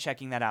recommend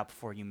checking that out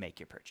before you make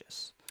your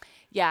purchase.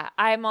 Yeah,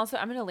 I'm going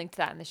to link to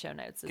that in the show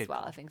notes as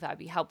well. I think that would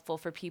be helpful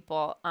for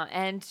people.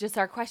 And just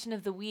our question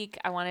of the week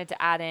I wanted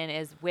to add in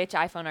is, which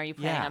iPhone are you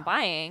planning on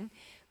buying?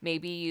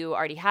 Maybe you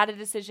already had a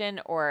decision,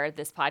 or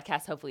this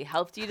podcast hopefully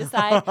helped you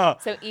decide.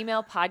 So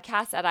email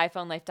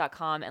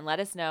podcast@iPhoneLife.com and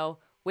let us know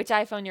which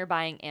iPhone you're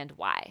buying and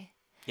why.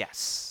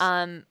 Yes.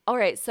 All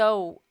right,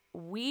 so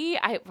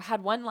I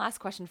had one last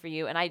question for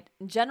you, and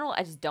in general,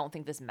 I just don't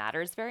think this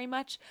matters very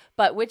much,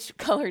 but which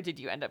color did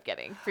you end up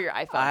getting for your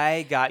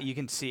iPhone? You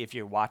can see, if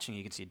you're watching,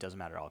 you can see it doesn't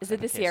matter at all. Is it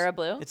the Sierra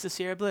Blue? It's the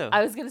Sierra Blue.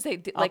 I was going to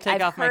say, I'll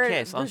take off my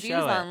case. I'll reviews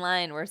show it.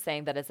 online were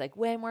saying that it's like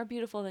way more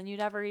beautiful than you'd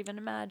ever even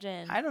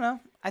imagine. I don't know.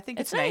 I think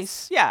it's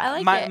nice. Yeah.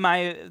 I like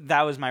it.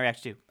 That was my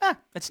reaction too.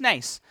 It's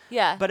nice.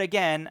 Yeah. But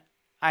again,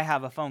 I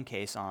have a phone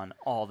case on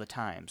all the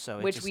time,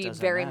 so which we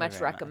very much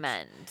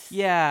recommend.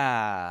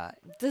 Yeah.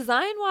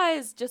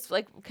 Design-wise, just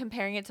like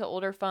comparing it to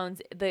older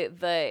phones,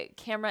 the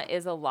camera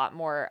is a lot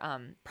more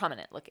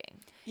prominent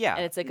looking. Yeah.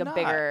 And it's like a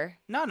bigger.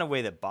 Not in a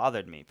way that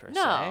bothered me per se.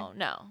 No.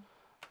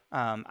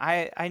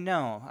 I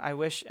know. I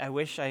wish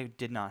I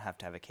did not have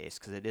to have a case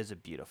because it is a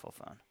beautiful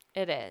phone.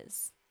 It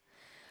is.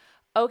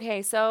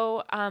 Okay,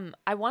 so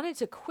I wanted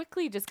to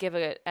quickly just give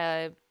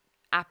a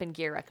app and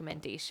gear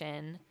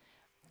recommendation.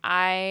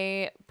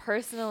 I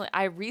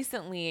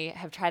recently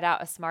have tried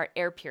out a smart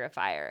air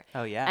purifier.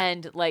 Oh, yeah.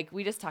 And like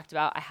we just talked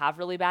about, I have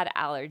really bad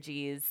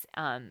allergies.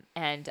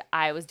 And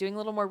I was doing a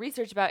little more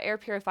research about air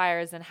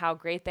purifiers and how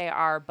great they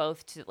are,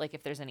 both to like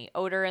if there's any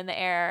odor in the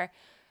air,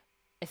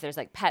 if there's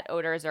like pet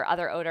odors or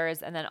other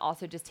odors, and then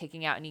also just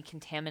taking out any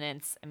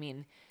contaminants. I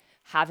mean,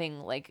 having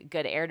like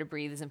good air to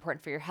breathe is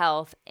important for your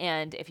health.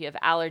 And if you have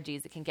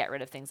allergies, it can get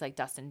rid of things like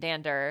dust and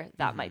dander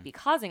that might be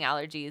causing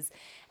allergies.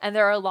 And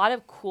there are a lot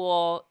of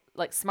cool,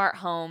 like smart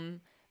home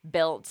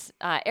built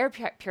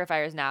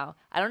purifiers now.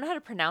 I don't know how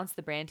to pronounce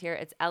the brand here.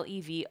 It's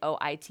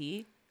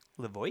Levoit.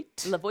 Levoit?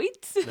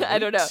 Levoit? I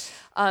don't know.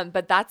 Levoit?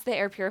 But that's the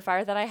air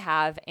purifier that I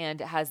have, and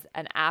it has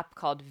an app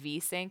called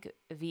VSync,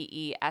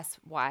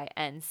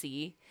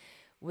 VESYNC,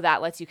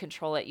 that lets you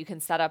control it. You can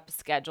set up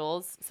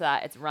schedules so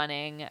that it's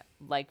running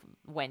like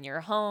when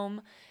you're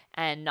home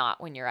and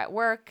not when you're at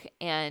work,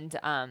 and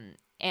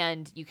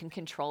you can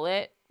control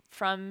it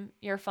from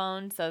your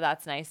phone. So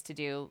that's nice to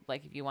do,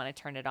 like if you want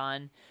to turn it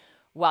on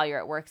while you're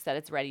at work so that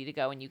it's ready to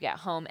go when you get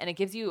home. And it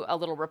gives you a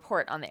little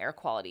report on the air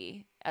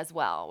quality as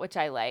well, which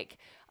I like.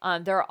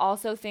 There are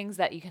also things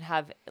that you can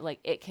have, like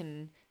it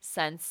can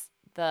sense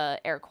the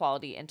air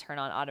quality and turn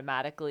on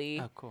automatically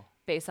Oh, cool.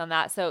 based on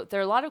that. So there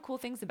are a lot of cool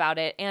things about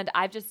it. And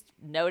I've just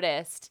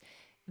noticed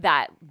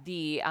that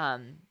the,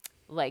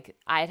 like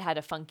I had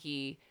a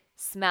funky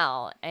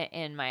smell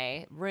in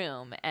my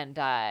room, and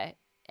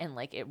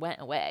like it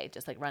went away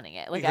just like running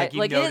it. Like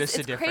you noticed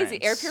it's a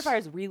crazy. Air difference.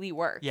 purifiers really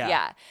work. Yeah.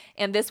 Yeah.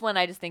 And this one,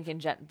 I just think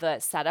the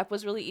setup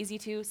was really easy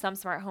too. Some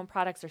smart home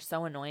products are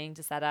so annoying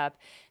to set up.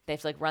 They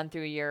have to like run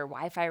through your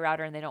Wi-Fi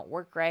router and they don't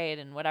work right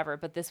and whatever.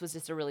 But this was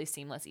just a really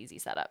seamless, easy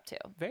setup too.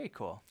 Very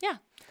cool. Yeah.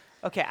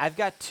 Okay, I've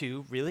got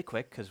two really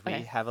quick because we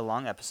Okay. have a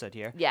long episode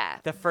here. Yeah.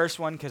 The first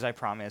one, because I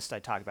promised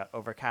I'd talk about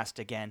Overcast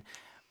again.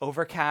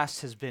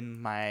 Overcast has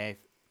been my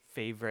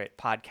favorite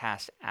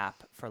podcast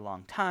app for a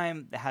long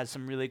time. It has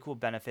some really cool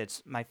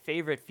benefits. My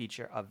favorite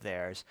feature of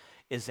theirs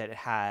is that it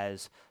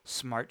has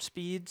smart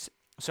speeds.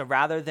 So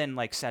rather than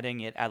like setting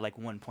it at like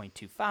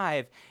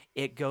 1.25,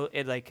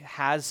 it like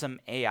has some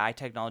AI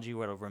technology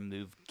where it'll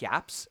remove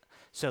gaps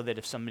so that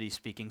if somebody's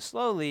speaking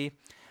slowly,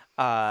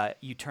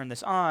 you turn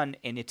this on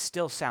and it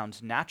still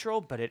sounds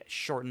natural, but it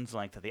shortens the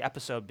length of the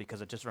episode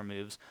because it just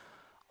removes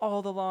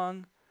all the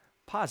long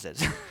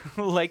pauses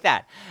like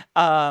that.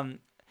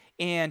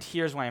 And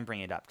here's why I'm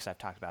bringing it up, because I've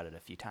talked about it a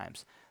few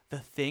times. The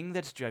thing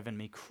that's driven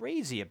me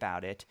crazy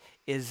about it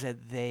is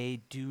that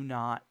they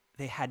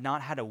had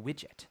not had a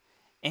widget.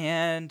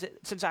 And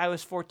since I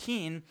was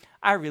 14,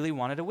 I really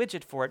wanted a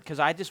widget for it because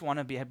I just want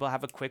to be able to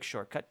have a quick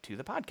shortcut to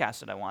the podcast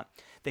that I want.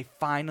 They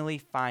finally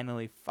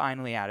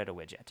added a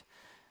widget.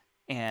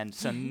 And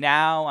so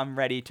now I'm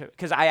ready to,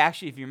 because I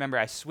actually, if you remember,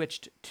 I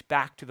switched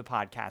back to the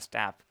podcast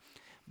app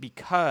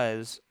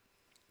because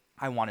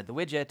I wanted the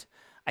widget.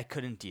 I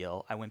couldn't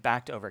deal. I went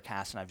back to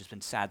Overcast, and I've just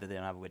been sad that they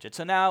don't have a widget.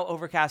 So now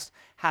Overcast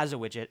has a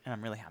widget, and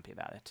I'm really happy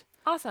about it.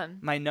 Awesome.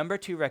 My number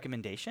 2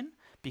 recommendation,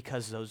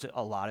 because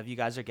a lot of you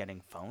guys are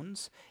getting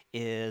phones,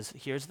 is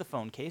here's the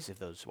phone case. If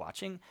those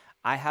watching,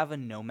 I have a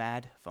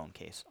Nomad phone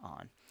case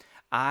on.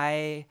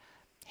 I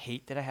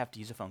hate that I have to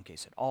use a phone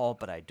case at all,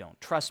 but I don't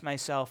trust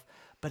myself.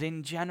 But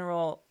in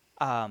general,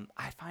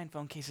 I find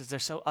phone cases, they're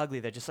so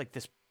ugly. They're just like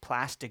this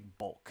plastic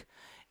bulk.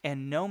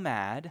 And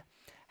Nomad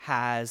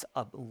has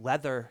a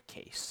leather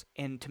case.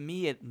 And to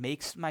me, it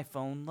makes my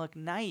phone look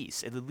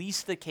nice. At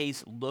least the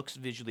case looks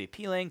visually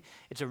appealing.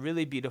 It's a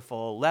really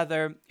beautiful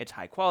leather. It's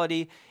high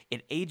quality.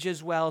 It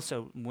ages well.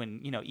 So when,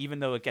 even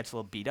though it gets a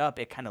little beat up,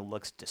 it kind of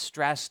looks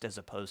distressed as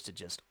opposed to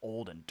just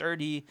old and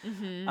dirty.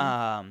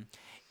 Mm-hmm.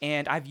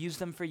 And I've used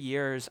them for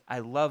years. I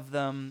love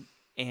them.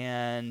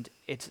 And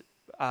it's,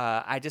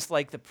 I just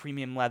like the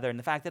premium leather and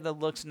the fact that it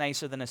looks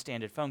nicer than a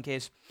standard phone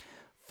case.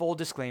 Full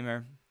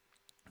disclaimer,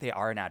 they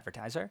are an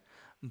advertiser.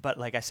 But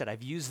like I said,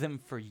 I've used them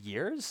for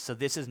years, so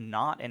this is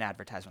not an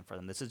advertisement for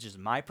them. This is just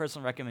my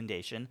personal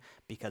recommendation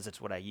because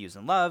it's what I use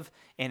and love.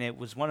 And it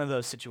was one of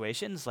those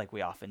situations, like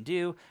we often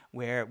do,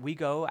 where we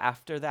go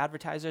after the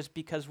advertisers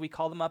because we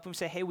call them up and we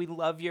say, hey, we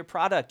love your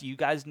product. You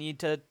guys need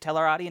to tell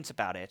our audience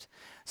about it.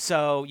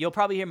 So you'll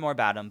probably hear more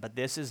about them, but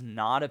this is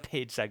not a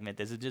paid segment.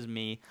 This is just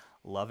me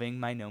loving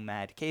my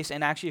Nomad case.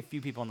 And actually, a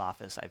few people in the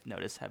office I've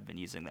noticed have been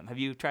using them. Have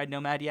you tried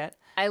Nomad yet?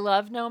 I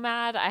love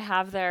Nomad. I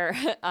have their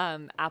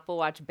Apple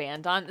Watch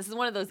band on. This is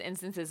one of those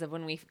instances of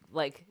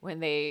when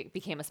they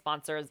became a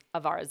sponsor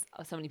of ours.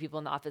 So many people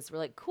in the office were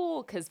like,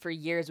 cool, because for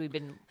years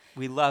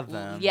We love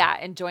them. Yeah,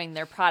 enjoying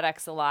their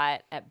products a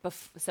lot.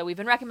 So we've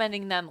been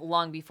recommending them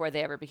long before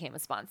they ever became a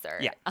sponsor.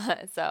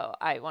 Yeah. So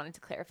I wanted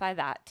to clarify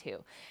that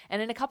too. And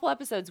in a couple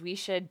episodes, we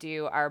should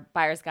do our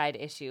buyer's guide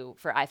issue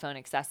for iPhone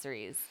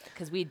accessories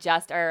because we just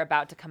are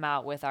about to come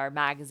out with our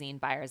magazine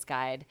buyer's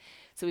guide.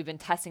 So we've been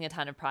testing a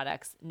ton of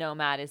products.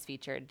 Nomad is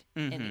featured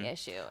in the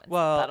issue.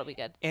 Well, that'll be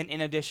good. And in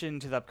addition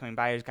to the upcoming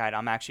buyer's guide,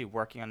 I'm actually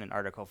working on an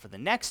article for the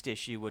next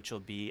issue, which will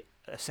be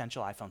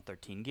essential iPhone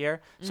 13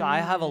 gear. So I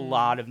have a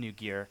lot of new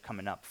gear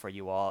coming up for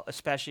you all.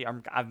 Especially,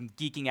 I'm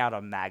geeking out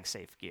on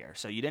MagSafe gear.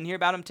 So you didn't hear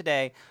about them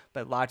today,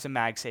 but lots of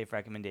MagSafe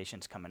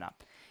recommendations coming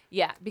up.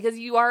 Yeah, because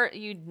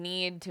you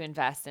need to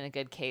invest in a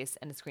good case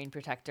and a screen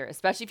protector,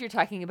 especially if you're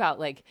talking about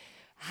like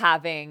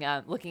having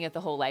looking at the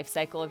whole life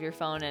cycle of your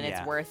phone and its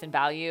Yeah. worth and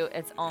value.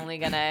 It's only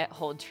gonna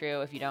hold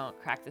true if you don't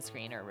crack the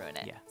screen or ruin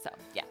it. Yeah. So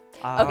yeah.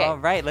 All Okay.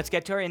 right, let's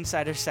get to our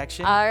insider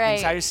section. All right.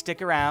 Insiders,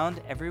 stick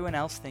around. Everyone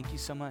else, thank you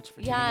so much for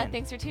tuning Yeah, in.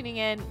 thanks for tuning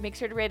in. Make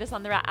sure to rate us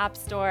on the App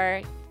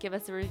Store. Give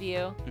us a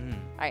review. Mhm.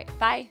 All right,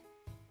 bye.